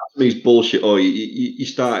 That means bullshit. Oh, you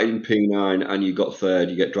started in P9 and you got third,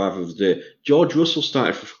 you get driver of the day. George Russell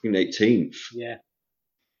started for fucking 18th. Yeah.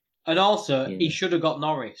 And also, he should have got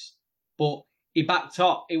Norris, but he backed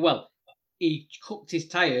up. He cooked his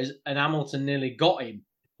tyres and Hamilton nearly got him.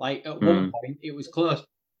 Like, at one point, it was close.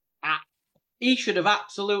 He should have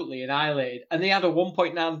absolutely annihilated. And they had a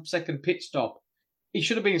 1.9 second pit stop. He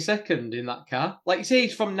should have been second in that car. Like you say,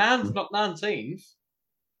 he's from 9th, not 19th.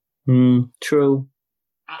 True.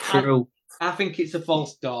 True. I think it's a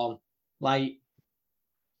false dawn. Like,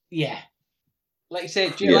 yeah. Like you say,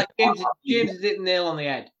 like James has hit the nail on the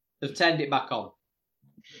head. They've turned it back on.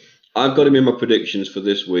 I've got him in my predictions for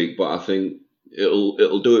this week, but I think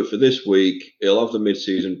it'll do it for this week. He'll have the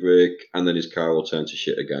mid-season break, and then his car will turn to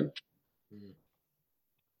shit again.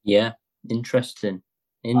 Yeah, interesting.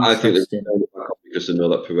 I think they're turning it back on because they know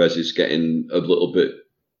that Perez is getting a little bit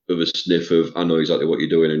of a sniff of, I know exactly what you're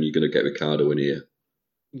doing, and you're going to get Ricardo in here.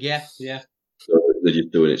 Yeah. So they're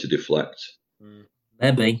just doing it to deflect.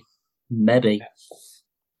 Maybe.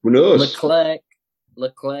 Who knows?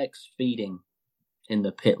 Leclerc speeding in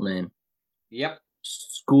the pit lane. Yep.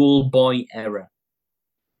 Schoolboy error.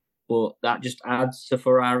 But that just adds to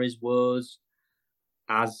Ferrari's woes,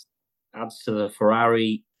 adds to the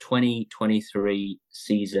Ferrari 2023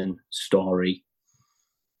 season story.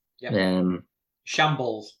 Yep.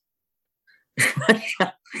 Shambles.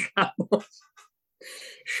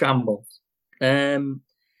 Shambles. And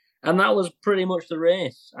that was pretty much the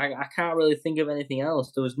race. I can't really think of anything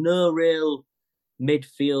else. There was no real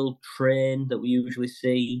midfield train that we usually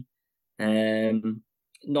see.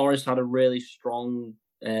 Norris had a really strong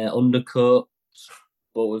undercut,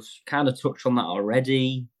 but we've kind of touched on that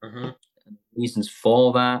already. Reasons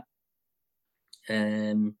for that.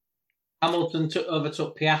 Hamilton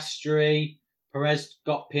overtook Piastri. Perez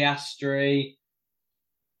got Piastri.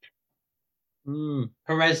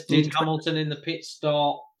 Perez did Hamilton in the pit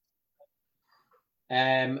stop.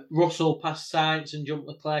 Russell passed Sainz and jumped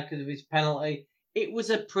Leclerc because of his penalty. It was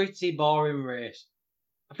a pretty boring race.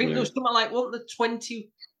 I think there was something like, what the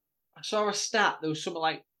 20... I saw a stat. There was something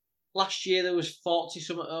like, last year there was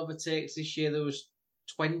 40-something overtakes. This year there was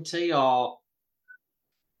 20 or...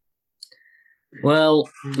 Well,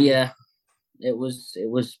 yeah, it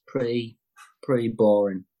was pretty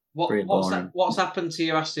boring. What's happened to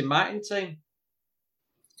your Aston Martin team?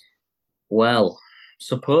 Well,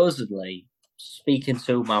 supposedly, speaking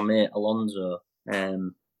to my mate Alonso,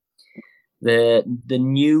 the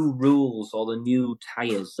new rules or the new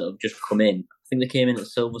tyres that have just come in, I think they came in at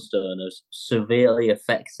Silverstone, has severely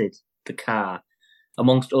affected the car,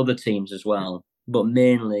 amongst other teams as well, but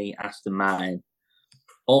mainly Aston Martin.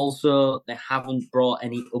 Also, they haven't brought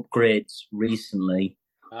any upgrades recently,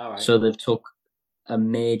 so they've took a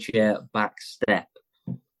major back step,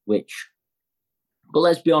 but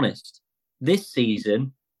let's be honest, this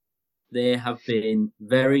season, they have been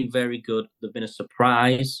very, very good. They've been a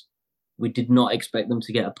surprise. We did not expect them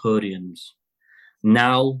to get a podiums.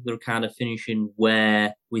 Now they're kind of finishing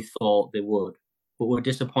where we thought they would, but we're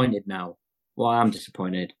disappointed now. Well, I'm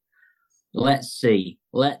disappointed. Let's see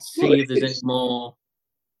if there's any more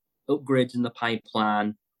upgrades in the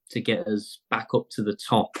pipeline to get us back up to the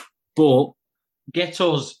top. But get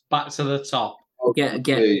us back to the top. Get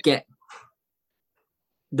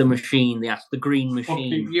the machine, the green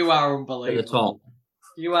machine. Fucking, you are unbelievable. At the top.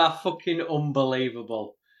 You are fucking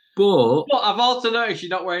unbelievable. But I've also noticed you're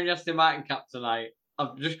not wearing your Aston Martin cap tonight.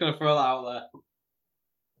 I'm just going to throw that out there.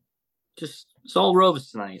 It's all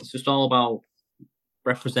Rovers tonight. It's just all about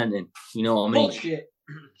representing. You know what I mean? Bullshit.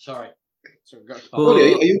 Sorry. Are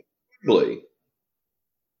you Wembley?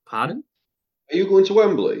 Pardon? Are you going to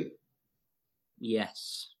Wembley?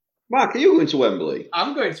 Yes. Mark, are you going to Wembley?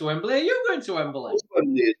 I'm going to Wembley. Are you going to Wembley?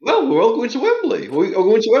 Well, we're all going to Wembley. We're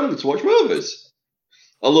going to Wembley to watch Rovers.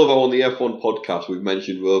 I love how on the F1 podcast we've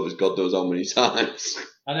mentioned Rovers God knows how many times.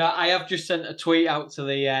 And I have just sent a tweet out to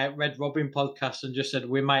the Red Robin podcast and just said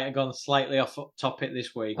we might have gone slightly off topic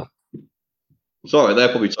this week. Sorry, they're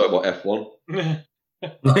probably talking about F1.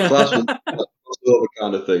 That's the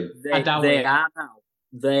kind of thing.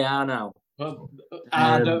 They are now. Well,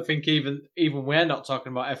 I don't think even we're not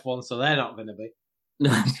talking about F1, so they're not going to be.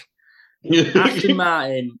 Aston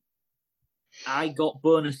Martin, I got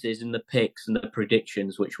bonuses in the picks and the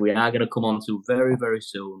predictions, which we are going to come on to very, very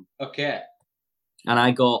soon. Okay. And I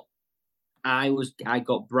got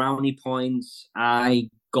brownie points. I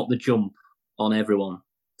got the jump on everyone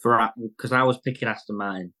because I was picking Aston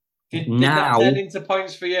Martin. Did that turn into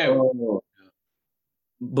points for you?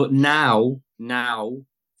 But now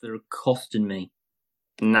they're costing me.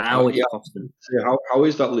 Now it's costing. How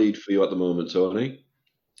is that lead for you at the moment, Tony?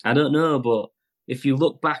 I don't know, but if you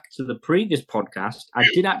look back to the previous podcast, I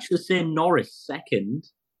did actually say Norris second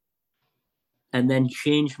and then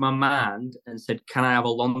changed my mind and said, can I have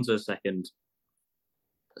Alonso second?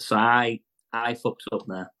 So I fucked up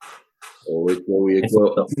there.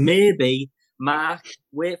 Maybe, Mark,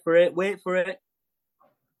 wait for it.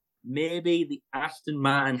 Maybe the Aston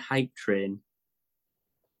Martin hype train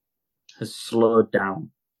has slowed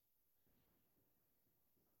down.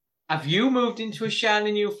 Have you moved into a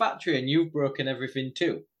shiny new factory and you've broken everything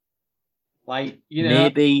too? Like, you know...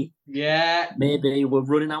 Maybe. Yeah. Maybe we're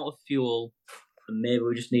running out of fuel and maybe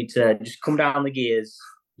we just need to just come down the gears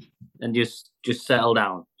and just settle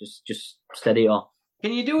down. Just steady off.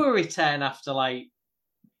 Can you do a return after, like,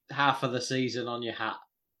 half of the season on your hat?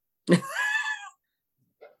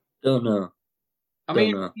 Don't know. I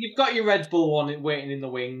mean, you've got your Red Bull one waiting in the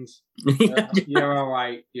wings. You're all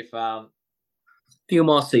right. You're fine. Few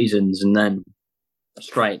more seasons and then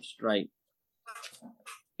straight.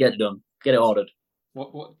 Get it done. Get it ordered.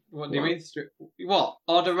 What do you mean? What?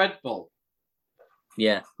 Order Red Bull?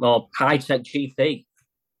 Yeah. Or high-tech GP.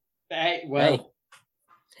 Hey, well.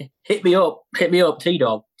 Hey, hit me up,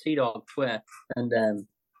 T-Dog, Twitter, and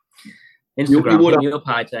Instagram. Hit me up,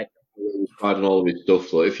 high-tech. And all of his stuff.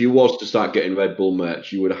 So if you was to start getting Red Bull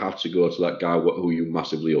merch, you would have to go to that guy who you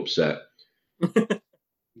massively upset.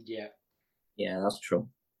 Yeah. Yeah, that's true.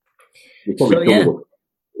 You probably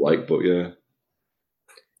but yeah.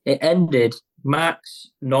 It ended Max,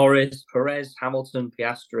 Norris, Perez, Hamilton,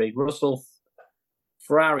 Piastri, Russell,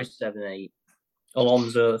 Ferrari 7-8,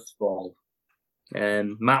 Alonso, Stroll.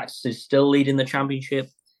 Max is still leading the championship.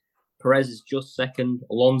 Perez is just second,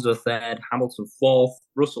 Alonso third, Hamilton fourth,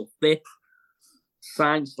 Russell fifth,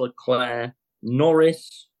 Sainz, Leclerc,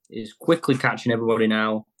 Norris is quickly catching everybody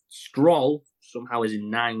now. Stroll somehow is in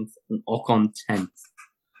ninth and Ocon 10th.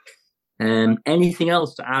 Anything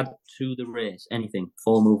else to add to the race? Anything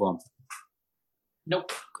before we move on?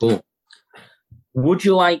 Nope. Cool. Would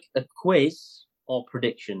you like a quiz or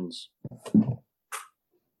predictions? Well,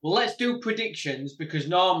 let's do predictions because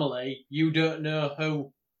normally you don't know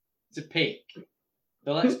who to pick.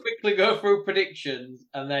 So let's quickly go through predictions,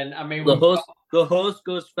 and then The host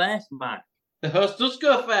goes first, Matt. the host does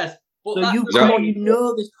go first. But So that's you the come thing. on, you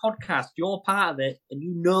know this podcast, you're part of it, and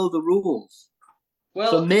you know the rules.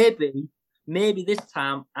 Well, So maybe this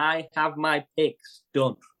time I have my picks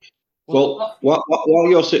done. Well, while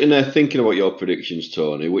you're sitting there thinking about your predictions,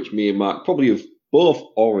 Tony, which me and Mark probably have both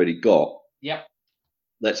already got, yep.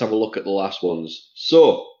 let's have a look at the last ones.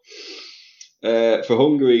 So, for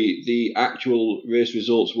Hungary, the actual race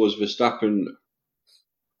results was Verstappen,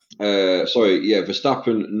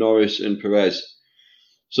 Norris, and Perez.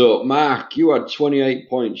 So, Mark, you had 28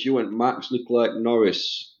 points. You went Max, Leclerc,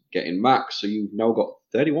 Norris, getting Max. So you've now got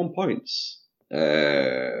 31 points.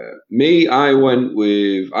 Me, I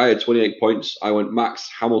had 28 points. I went Max,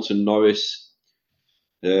 Hamilton, Norris.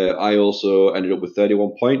 I also ended up with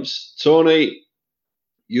 31 points. Tony,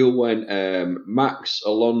 you went Max,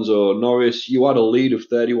 Alonso, Norris. You had a lead of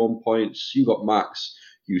 31 points. You got Max.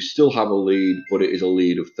 You still have a lead, but it is a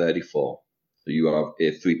lead of 34. So you have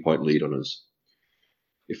a 3-point lead on us.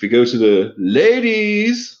 If we go to the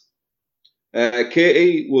ladies,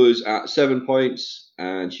 Katie was at 7 points,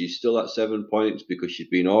 and she's still at 7 points because she's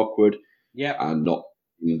been awkward and not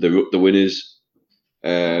the winners.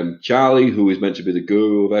 Charlie, who is meant to be the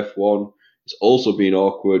guru of F1, has also been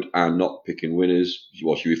awkward and not picking winners.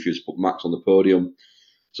 Well, she refused to put Max on the podium.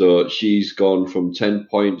 So she's gone from 10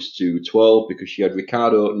 points to 12 because she had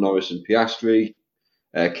Ricciardo, Norris, and Piastri.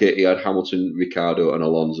 Katie had Hamilton, Ricciardo, and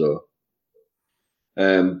Alonso.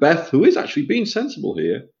 Beth, who is actually being sensible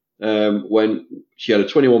here, when she had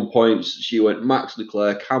 21 points, she went Max,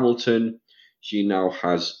 Leclerc, Hamilton. She now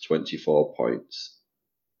has 24 points.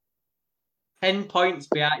 10 points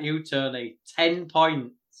behind you, Tony. 10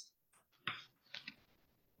 points.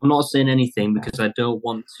 I'm not saying anything because I don't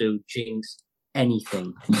want to jinx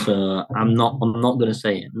anything. So I'm not going to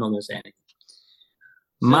say it. I'm not going to say anything.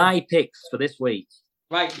 My picks for this week.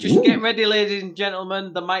 Right, just get ready, ladies and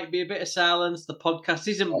gentlemen. There might be a bit of silence. The podcast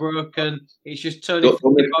isn't broken. It's just Tony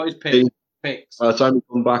thinking about his picks. By the time we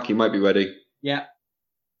come back, he might be ready. Yeah.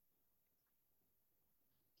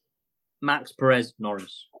 Max, Perez,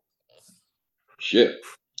 Norris. Shit.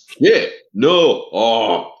 Yeah. No.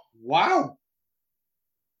 Oh. Wow.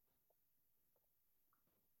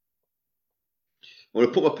 I'm going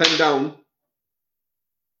to put my pen down.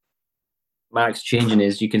 Max changing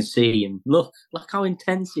his, you can see him. Look how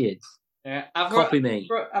intense he is. Yeah, Copy me.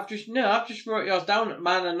 I've just wrote yours down.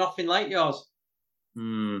 Mine are nothing like yours.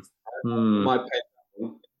 My pen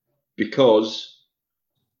down because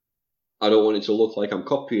I don't want it to look like I'm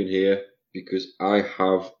copying here because I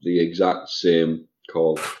have the exact same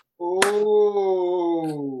call. Oh,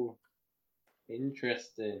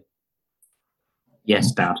 interesting.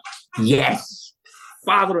 Yes, Dad. Yes,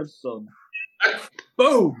 father and son.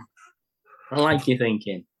 Boom. I like your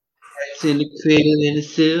thinking. It's in the cradle in a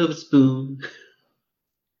silver spoon.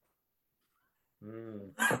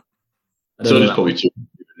 So it's probably too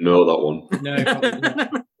know that one. No, probably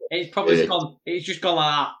not. It's probably gone. It's just gone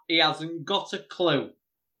like that. He hasn't got a clue.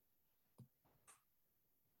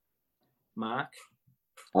 Mark,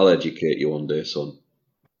 I'll educate you one day, son.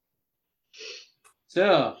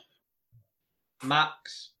 So,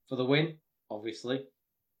 Max for the win, obviously.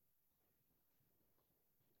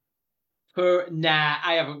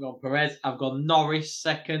 I haven't gone Perez. I've gone Norris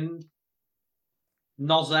second.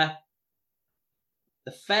 Nozza.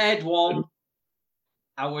 The third one,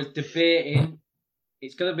 I was debating.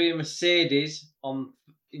 It's going to be a Mercedes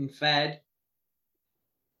in third.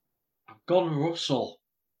 I've gone Russell.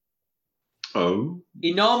 Oh.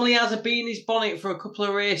 He normally has a bee in his bonnet for a couple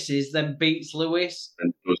of races, then beats Lewis.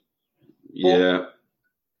 Yeah.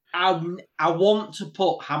 I want to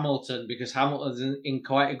put Hamilton because Hamilton's in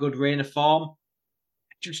quite a good reign of form.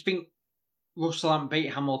 I just think Russell hasn't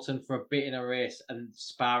beat Hamilton for a bit in a race, and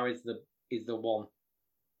Spa is the one.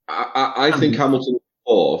 I think Hamilton is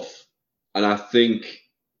fourth, and I think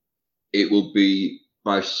it will be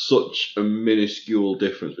by such a minuscule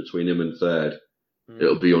difference between him and third.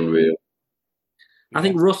 It'll be unreal. I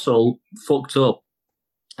think Russell fucked up,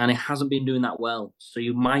 and he hasn't been doing that well. So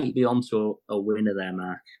you might be onto a winner there,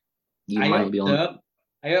 Mark. I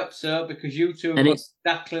hope so, because you two are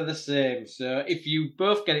exactly the same. So if you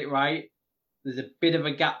both get it right, there's a bit of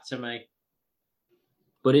a gap to me.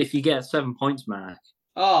 But if you get 7 points, Mark.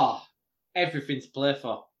 Oh, everything to play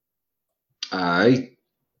for. Aye.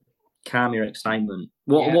 calm your excitement.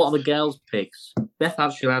 What are the girls' picks? Beth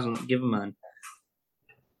actually hasn't given mine.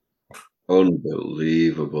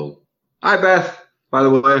 Unbelievable. Hi, Beth. By the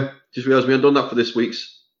way, just realised we haven't done that for this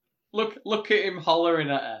week's. Look at him hollering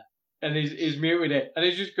at her, and he's muted it, and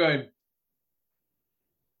he's just going,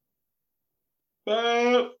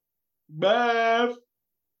 Beth, Beth.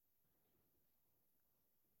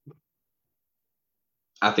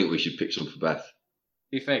 I think we should pick some for Beth.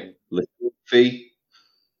 You think? Little Fee.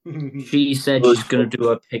 She said she's going to do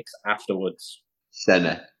her picks afterwards.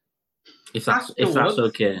 Senna. If that's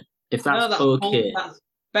okay. If that's okay.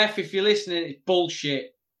 Beth, if you're listening, it's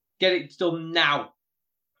bullshit. Get it done now.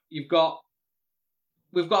 We've got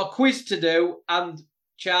a quiz to do, and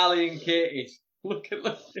Charlie and Katie. Look.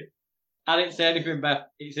 I didn't say anything, Beth.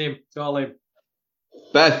 It's him. It's all him.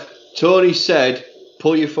 Beth, Tony said,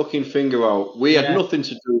 pull your fucking finger out. We had nothing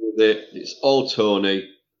to do with it. It's all Tony.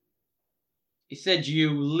 He said,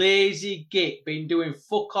 you lazy git, been doing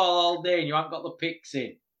fuck all day and you haven't got the picks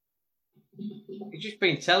in. He's just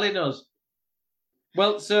been telling us.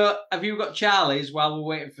 Well, so have you got Charlie's while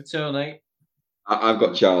we're waiting for Tony? I've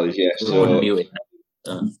got Charlie's, yes. Yeah, so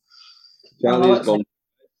Charlie's gone.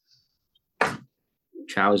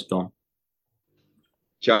 Charlie's gone.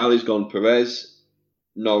 Charlie's gone Perez,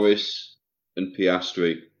 Norris, and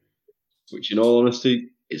Piastri, which in all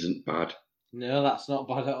honesty isn't bad. No, that's not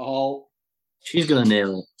bad at all. She's going to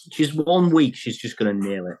nail it. She's 1 week, she's just going to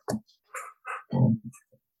nail it.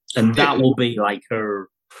 And that will be like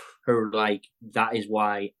her like, that is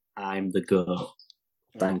why I'm the girl.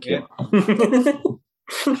 Thank you.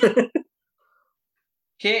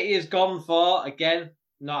 Katie has gone for, again,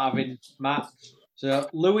 not having Max. So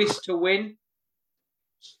Lewis to win,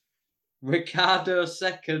 Ricciardo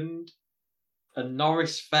second, and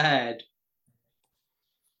Norris third.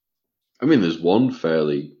 I mean, there's one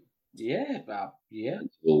fairly... Yeah, but yeah.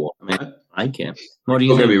 I mean, I like it. What do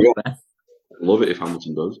you Don't think, get me wrong. Beth? I love it if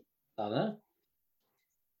Hamilton does. I know.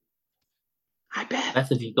 Hi, Beth. Beth,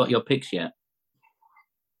 have you got your picks yet?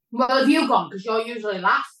 Well, have you gone? Because you're usually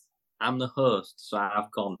last. I'm the host, so I've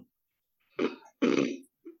gone.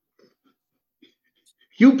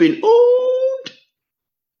 You've been owned.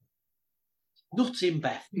 Nut him,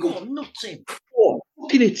 Beth. Go on, nut him. Oh,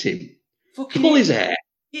 fucking hit him. Fucking pull his hair.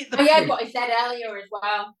 Yeah, what he said earlier as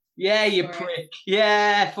well. Yeah, you prick.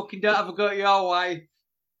 Yeah, fucking don't have a go at your wife.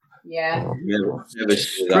 Yeah.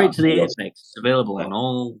 Straight to the Apex. It's available on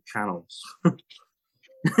all channels. 1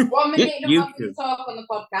 minute he doesn't want to talk on the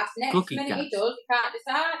podcast. Next Cookie minute Cast. he does. You can't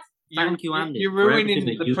decide. Thank you, Andy. You're for ruining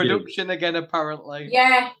everything that the you production again, apparently.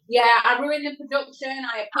 Yeah, I ruin the production.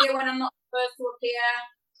 I appear when I'm not supposed to appear.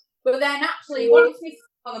 But then actually, he wants me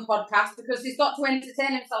on the podcast because he's got to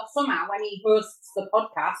entertain himself somehow when he hosts the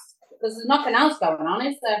podcast. Because there's nothing else going on,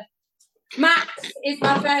 is there? Max is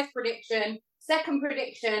my first prediction. Second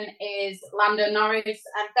prediction is Lando Norris.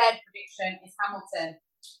 And third prediction is Hamilton.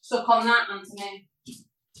 Suck on that, Anthony.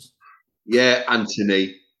 Yeah,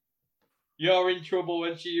 Anthony. You're in trouble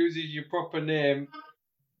when she uses your proper name.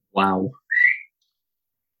 Wow.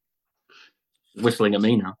 Whistling at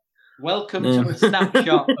me now. Welcome to a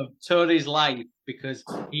snapshot of Tony's life because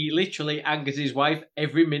he literally angers his wife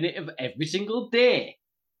every minute of every single day.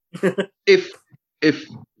 If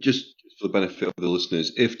just for the benefit of the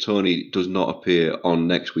listeners, if Tony does not appear on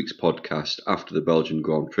next week's podcast after the Belgian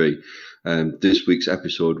Grand Prix, this week's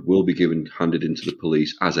episode will be handed into the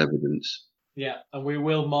police as evidence. Yeah, and we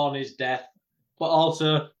will mourn his death, but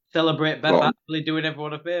also celebrate Beth actually doing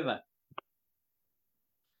everyone a favour.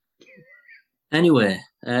 Anyway,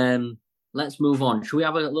 let's move on. Should we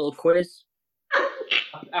have a little quiz?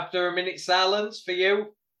 After a minute's silence for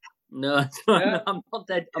you? No, I'm not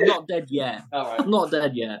dead. I'm not dead yet. All right. I'm not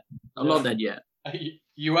dead yet. I'm not dead yet.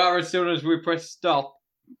 You are as soon as we press stop.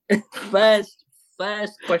 First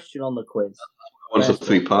question on the quiz. Once a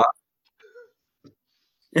 3-part.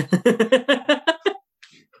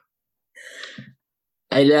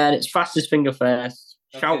 Hey, Dad, it's fastest finger first.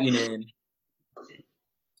 Shout Okay. your name.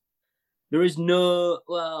 There is no.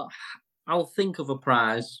 Well, I'll think of a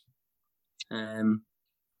prize.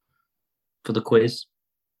 For the quiz.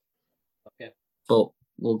 Okay. But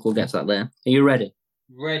we'll get to that there. Are you ready?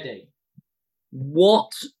 Ready.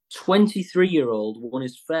 What 23-year-old won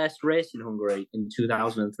his first race in Hungary in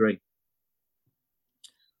 2003?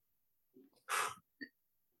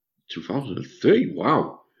 2003,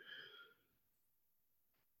 wow.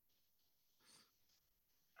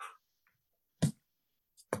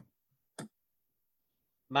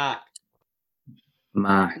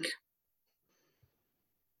 Mark.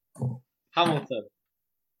 Hamilton.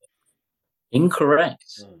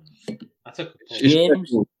 Incorrect. I took a pull.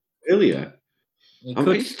 James. Earlier. You I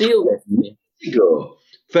could mean, steal this. Go.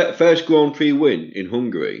 First Grand Prix win in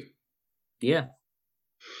Hungary. Yeah.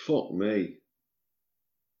 Fuck me.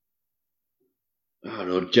 I don't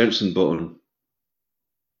know, Jensen Button.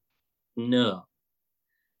 No.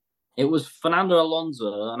 It was Fernando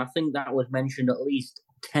Alonso, and I think that was mentioned at least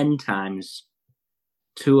 10 times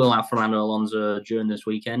to allow Fernando Alonso during this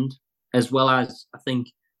weekend, as well as, I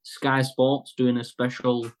think, Sky Sports doing a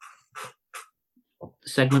special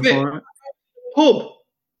segment for it. Pub.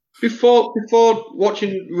 Before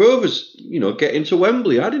watching Rovers, get into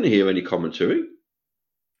Wembley, I didn't hear any commentary.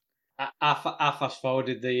 I fast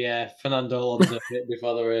forwarded the Fernando Alonso bit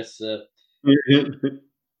before the race.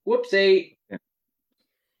 Whoopsie.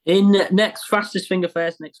 In next fastest finger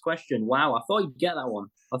first, next question. Wow, I thought you'd get that one.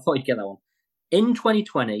 In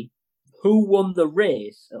 2020, who won the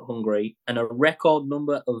race at Hungary and a record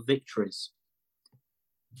number of victories?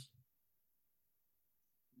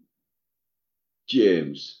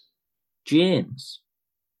 James.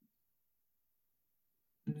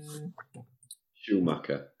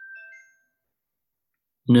 Schumacher.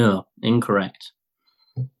 No, incorrect.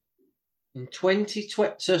 In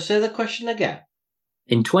 2020, so say the question again.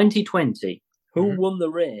 In 2020, who won the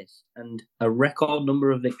race and a record number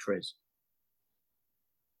of victories?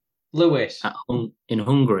 Lewis. In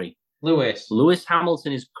Hungary. Lewis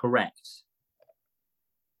Hamilton is correct.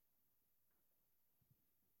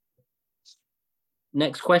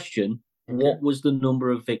 Next question. Okay. What was the number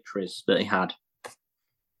of victories that he had?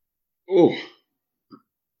 Oh.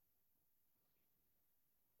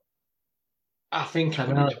 I think I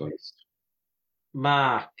know this.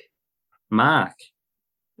 Mark.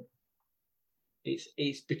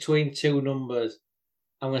 It's between two numbers.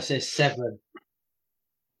 I'm going to say 7.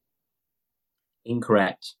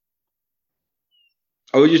 Incorrect.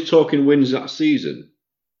 Are we just talking wins that season?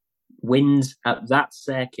 Wins at that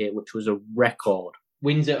circuit, which was a record.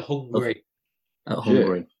 Wins at Hungary.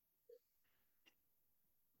 Hungary.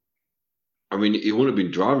 I mean, he wouldn't have been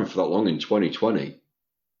driving for that long in 2020.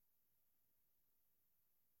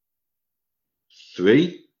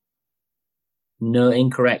 3? No,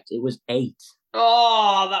 incorrect. It was 8.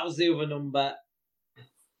 Oh, that was the other number.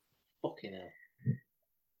 Fucking hell.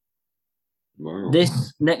 Wow.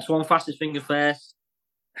 This next one, fastest finger first.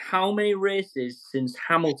 How many races since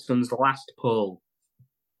Hamilton's last pole?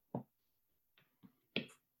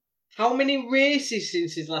 How many races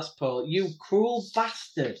since his last pole? You cruel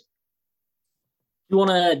bastard. Do you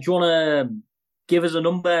wanna give us a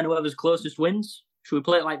number and whoever's closest wins? Should we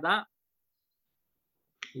play it like that?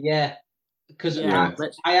 Yeah. Because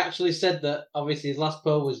I actually said that obviously his last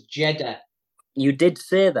pole was Jeddah. You did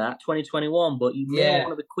say that, 2021, but you may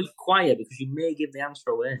want to be quiet because you may give the answer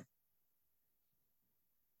away.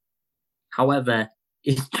 However,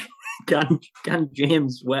 can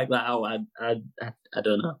James work that out? I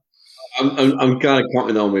don't know. I'm kind of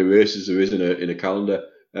counting how many races there is in a calendar.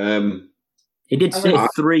 He did say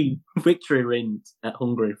 3 victory rings at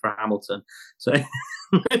Hungary for Hamilton, so it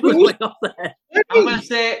was way off there. I'm going to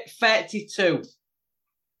say 32.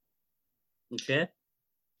 Okay.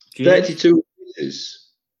 James? 32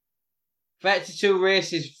 races. 32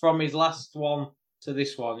 races from his last one to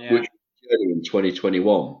this one, yeah. Which was in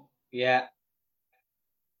 2021. Yeah.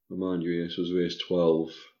 Remind you, this was race 12.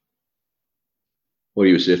 What do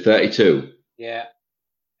you say, 32? Yeah.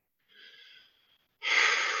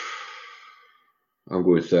 I'm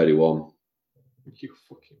going 31. You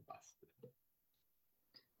fucking bastard.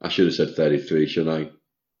 I should have said 33, shouldn't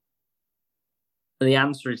I? The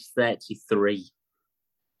answer is 33.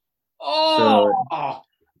 Oh!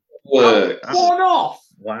 Works. One off!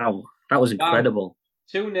 Wow, that was incredible.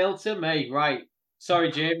 2-0 to me, right. Sorry,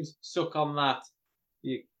 James. Suck on that.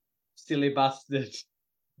 You silly bastard.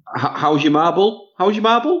 How's your marble? No.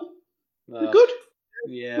 Good.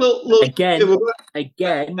 Yeah. Look, again.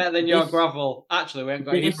 Better than your gravel. Actually, we haven't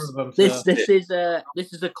got either of them. So. This is the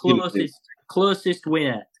closest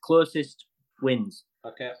winner. Closest wins.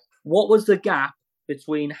 Okay. What was the gap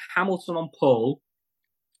between Hamilton on pole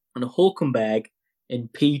and Hulkenberg in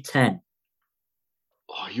P10?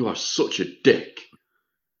 Oh, you are such a dick.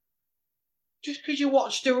 Just because you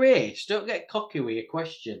watched the race, don't get cocky with your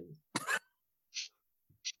questions.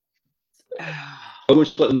 I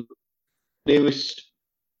was the nearest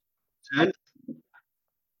 10.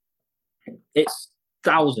 It's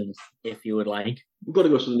thousands, if you would like. We've got to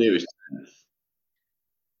go to the nearest 10.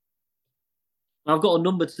 I've got a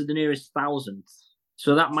number to the nearest thousandth,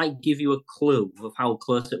 so that might give you a clue of how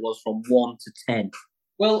close it was from 1 to 10.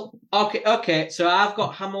 Well, okay. So I've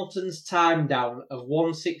got Hamilton's time down of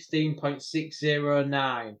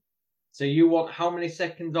 1:16.609. So you want how many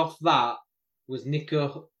seconds off that was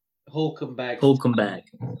Nico Hulkenberg.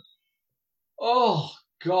 Oh,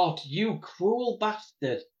 God, you cruel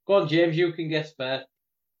bastard. Go on, James, you can guess first.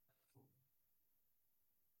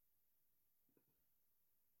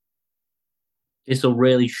 This will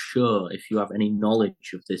really show if you have any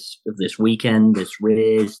knowledge of this weekend, this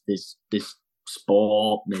race, this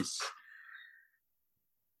sport, this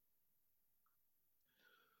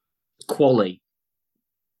quali.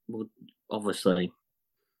 Obviously.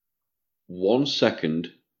 1 second.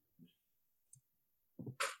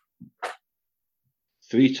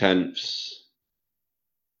 3/10.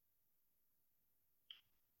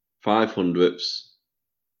 500ths.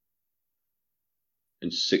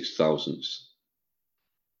 And 6,000ths.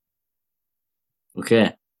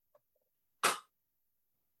 Okay.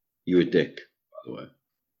 You're a dick, by the way.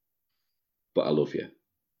 But I love you.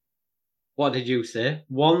 What did you say?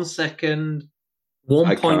 1 second.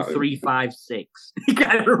 1.356. You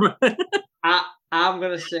can't remember. I'm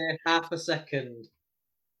going to say half a second.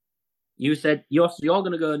 You said you're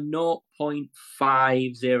going to go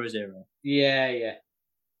 0.500. Yeah.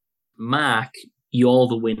 Mark, you're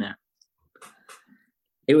the winner.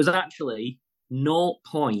 It was actually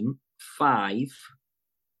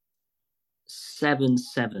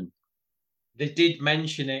 0.577. They did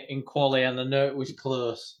mention it in quali, and I know it was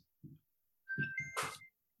close.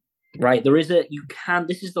 Right, this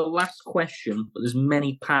is the last question, but there's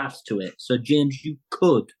many parts to it. So James, you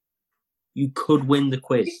could win the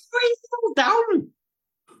quiz. It's 3-0 down.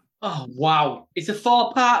 Oh, wow. Is it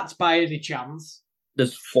 4 parts by any chance?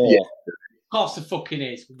 There's 4. Yeah. Of course it fucking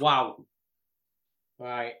is. Wow.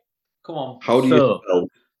 Right. Come on. How do you spell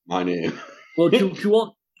my name? Well,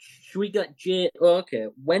 should we get J? Oh, okay.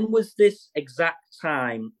 When was this exact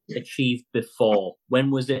time achieved before? When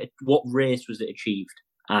was it? What race was it achieved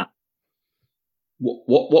at?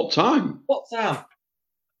 What time? What time?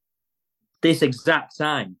 This exact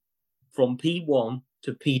time, from P1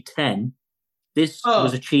 to P10, this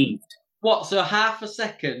was achieved. What? So half a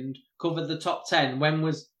second covered the top 10. When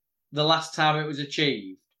was the last time it was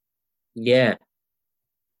achieved? Yeah.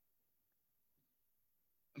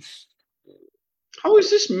 How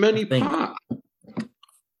is this many parts?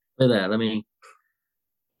 Look there, let me.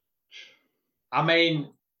 I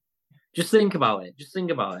mean, just think about it.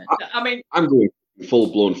 I mean, I'm going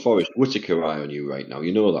full blown Forrest Whitaker eye on you right now.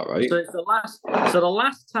 You know that, right? So it's the last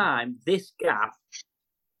time this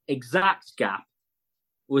exact gap,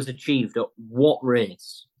 was achieved at what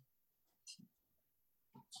race?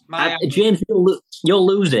 James, you're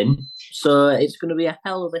losing, so it's going to be a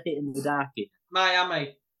hell of a hit in the dark here.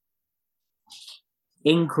 Miami.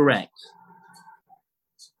 Incorrect.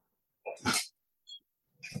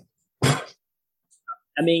 I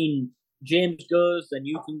mean, James goes, then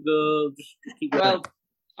you can go. Just keep going. Well,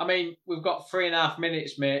 I mean, we've got 3.5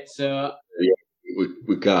 minutes, mate. So yeah,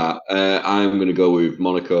 we got. I'm going to go with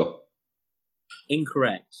Monaco.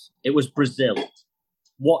 Incorrect. It was Brazil.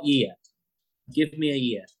 What year? Give me a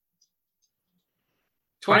year.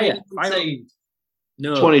 2019.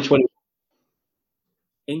 No. 2020.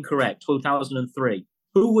 Incorrect. 2003.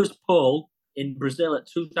 Who was pole in Brazil at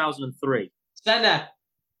 2003? Senna.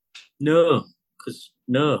 No,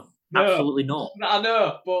 absolutely not. I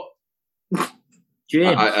know, but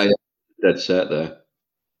James. I dead set there.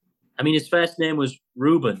 I mean, his first name was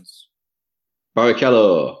Rubens.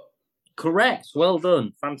 Barrichello. Correct. Well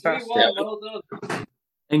done. Fantastic. Well done.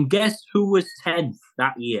 And guess who was 10th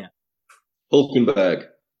that year? Hulkenberg.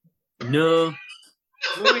 No.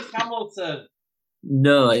 Lewis Hamilton.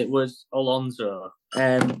 No, it was Alonso.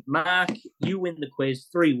 Mark, you win the quiz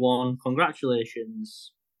 3-1.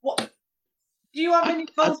 Congratulations. What? Do you have any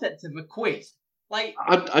concept of a quiz? Like,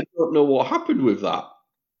 I don't know what happened with that.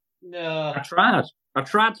 No. I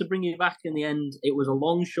tried to bring you back in the end. It was a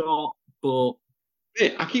long shot, but...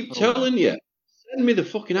 Mate, I keep telling you, send me the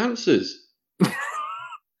fucking answers.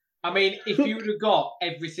 I mean, if you'd have got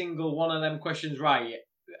every single one of them questions right,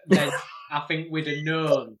 then I think we'd have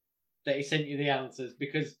known that he sent you the answers,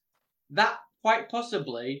 because that quite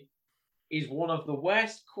possibly is one of the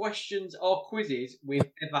worst questions or quizzes we've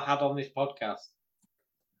ever had on this podcast.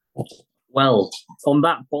 Well, on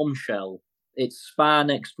that bombshell, it's Spa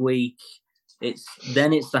next week. It's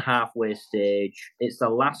the halfway stage. It's the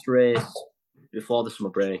last race before the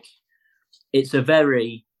summer break. It's a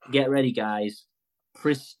very, get ready guys,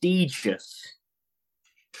 prestigious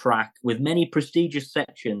track with many prestigious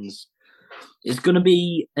sections. It's going to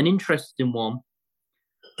be an interesting one.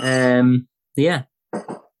 Yeah.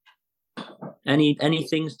 Any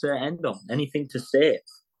things to end on? Anything to say?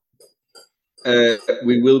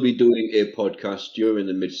 We will be doing a podcast during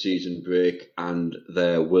the mid-season break, and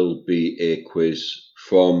there will be a quiz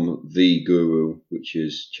from the guru, which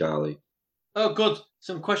is Charlie. Oh, good.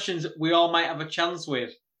 Some questions we all might have a chance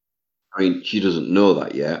with. I mean, she doesn't know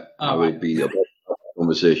that yet. I will right. be about to have a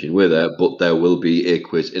conversation with her, but there will be a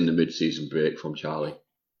quiz in the mid-season break from Charlie.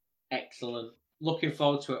 Excellent. Looking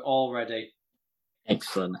forward to it already.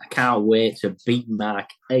 Excellent. I can't wait to beat Mark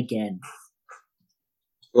again.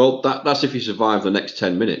 Well, that's if you survive the next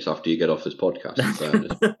 10 minutes after you get off this podcast, in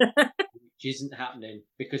fairness. Which isn't happening,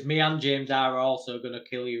 because me and James are also going to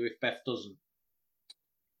kill you if Beth doesn't.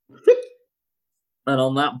 And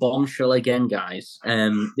on that bombshell again, guys,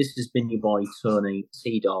 this has been your boy Tony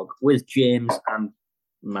T-Dog with James and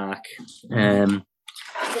Mark. Straight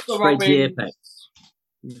to the Apex.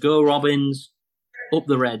 Go Robins. Up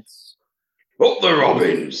the Reds. Up the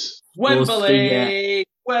Robins! Wembley!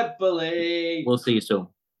 Wembley! We'll see you soon.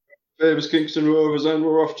 Famous Kingston Rovers, and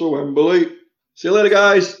we're off to Wembley. See you later,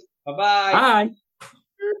 guys. Bye-bye. Bye.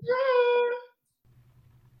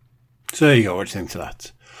 So there you go. What do you think to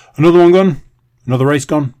that? Another one gone. Another race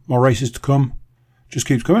gone. More races to come. Just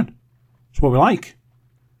keeps coming. It's what we like.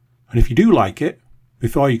 And if you do like it,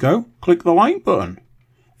 before you go, click the like button.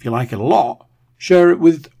 If you like it a lot, share it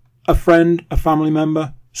with a friend, a family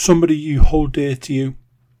member, somebody you hold dear to you.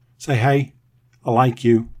 Say, hey, I like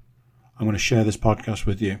you. I'm going to share this podcast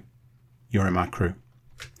with you. You're in my crew.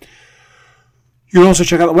 You can also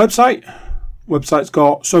check out the website. Website's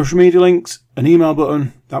got social media links, an email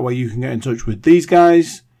button. That way you can get in touch with these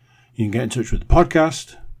guys. You can get in touch with the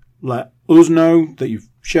podcast. Let us know that you've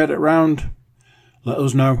shared it around. Let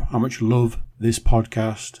us know how much you love this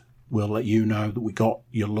podcast. We'll let you know that we got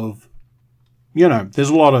your love. You know, there's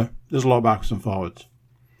a lot of backwards and forwards.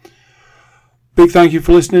 Big thank you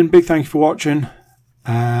for listening. Big thank you for watching.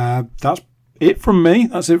 That's it from me.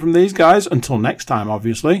 That's it from these guys. Until next time,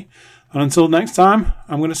 obviously. And until next time,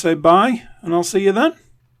 I'm going to say bye, and I'll see you then.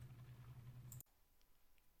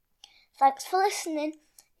 Thanks for listening.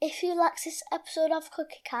 If you liked this episode of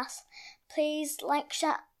CookieCast, please like,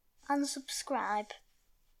 share and subscribe.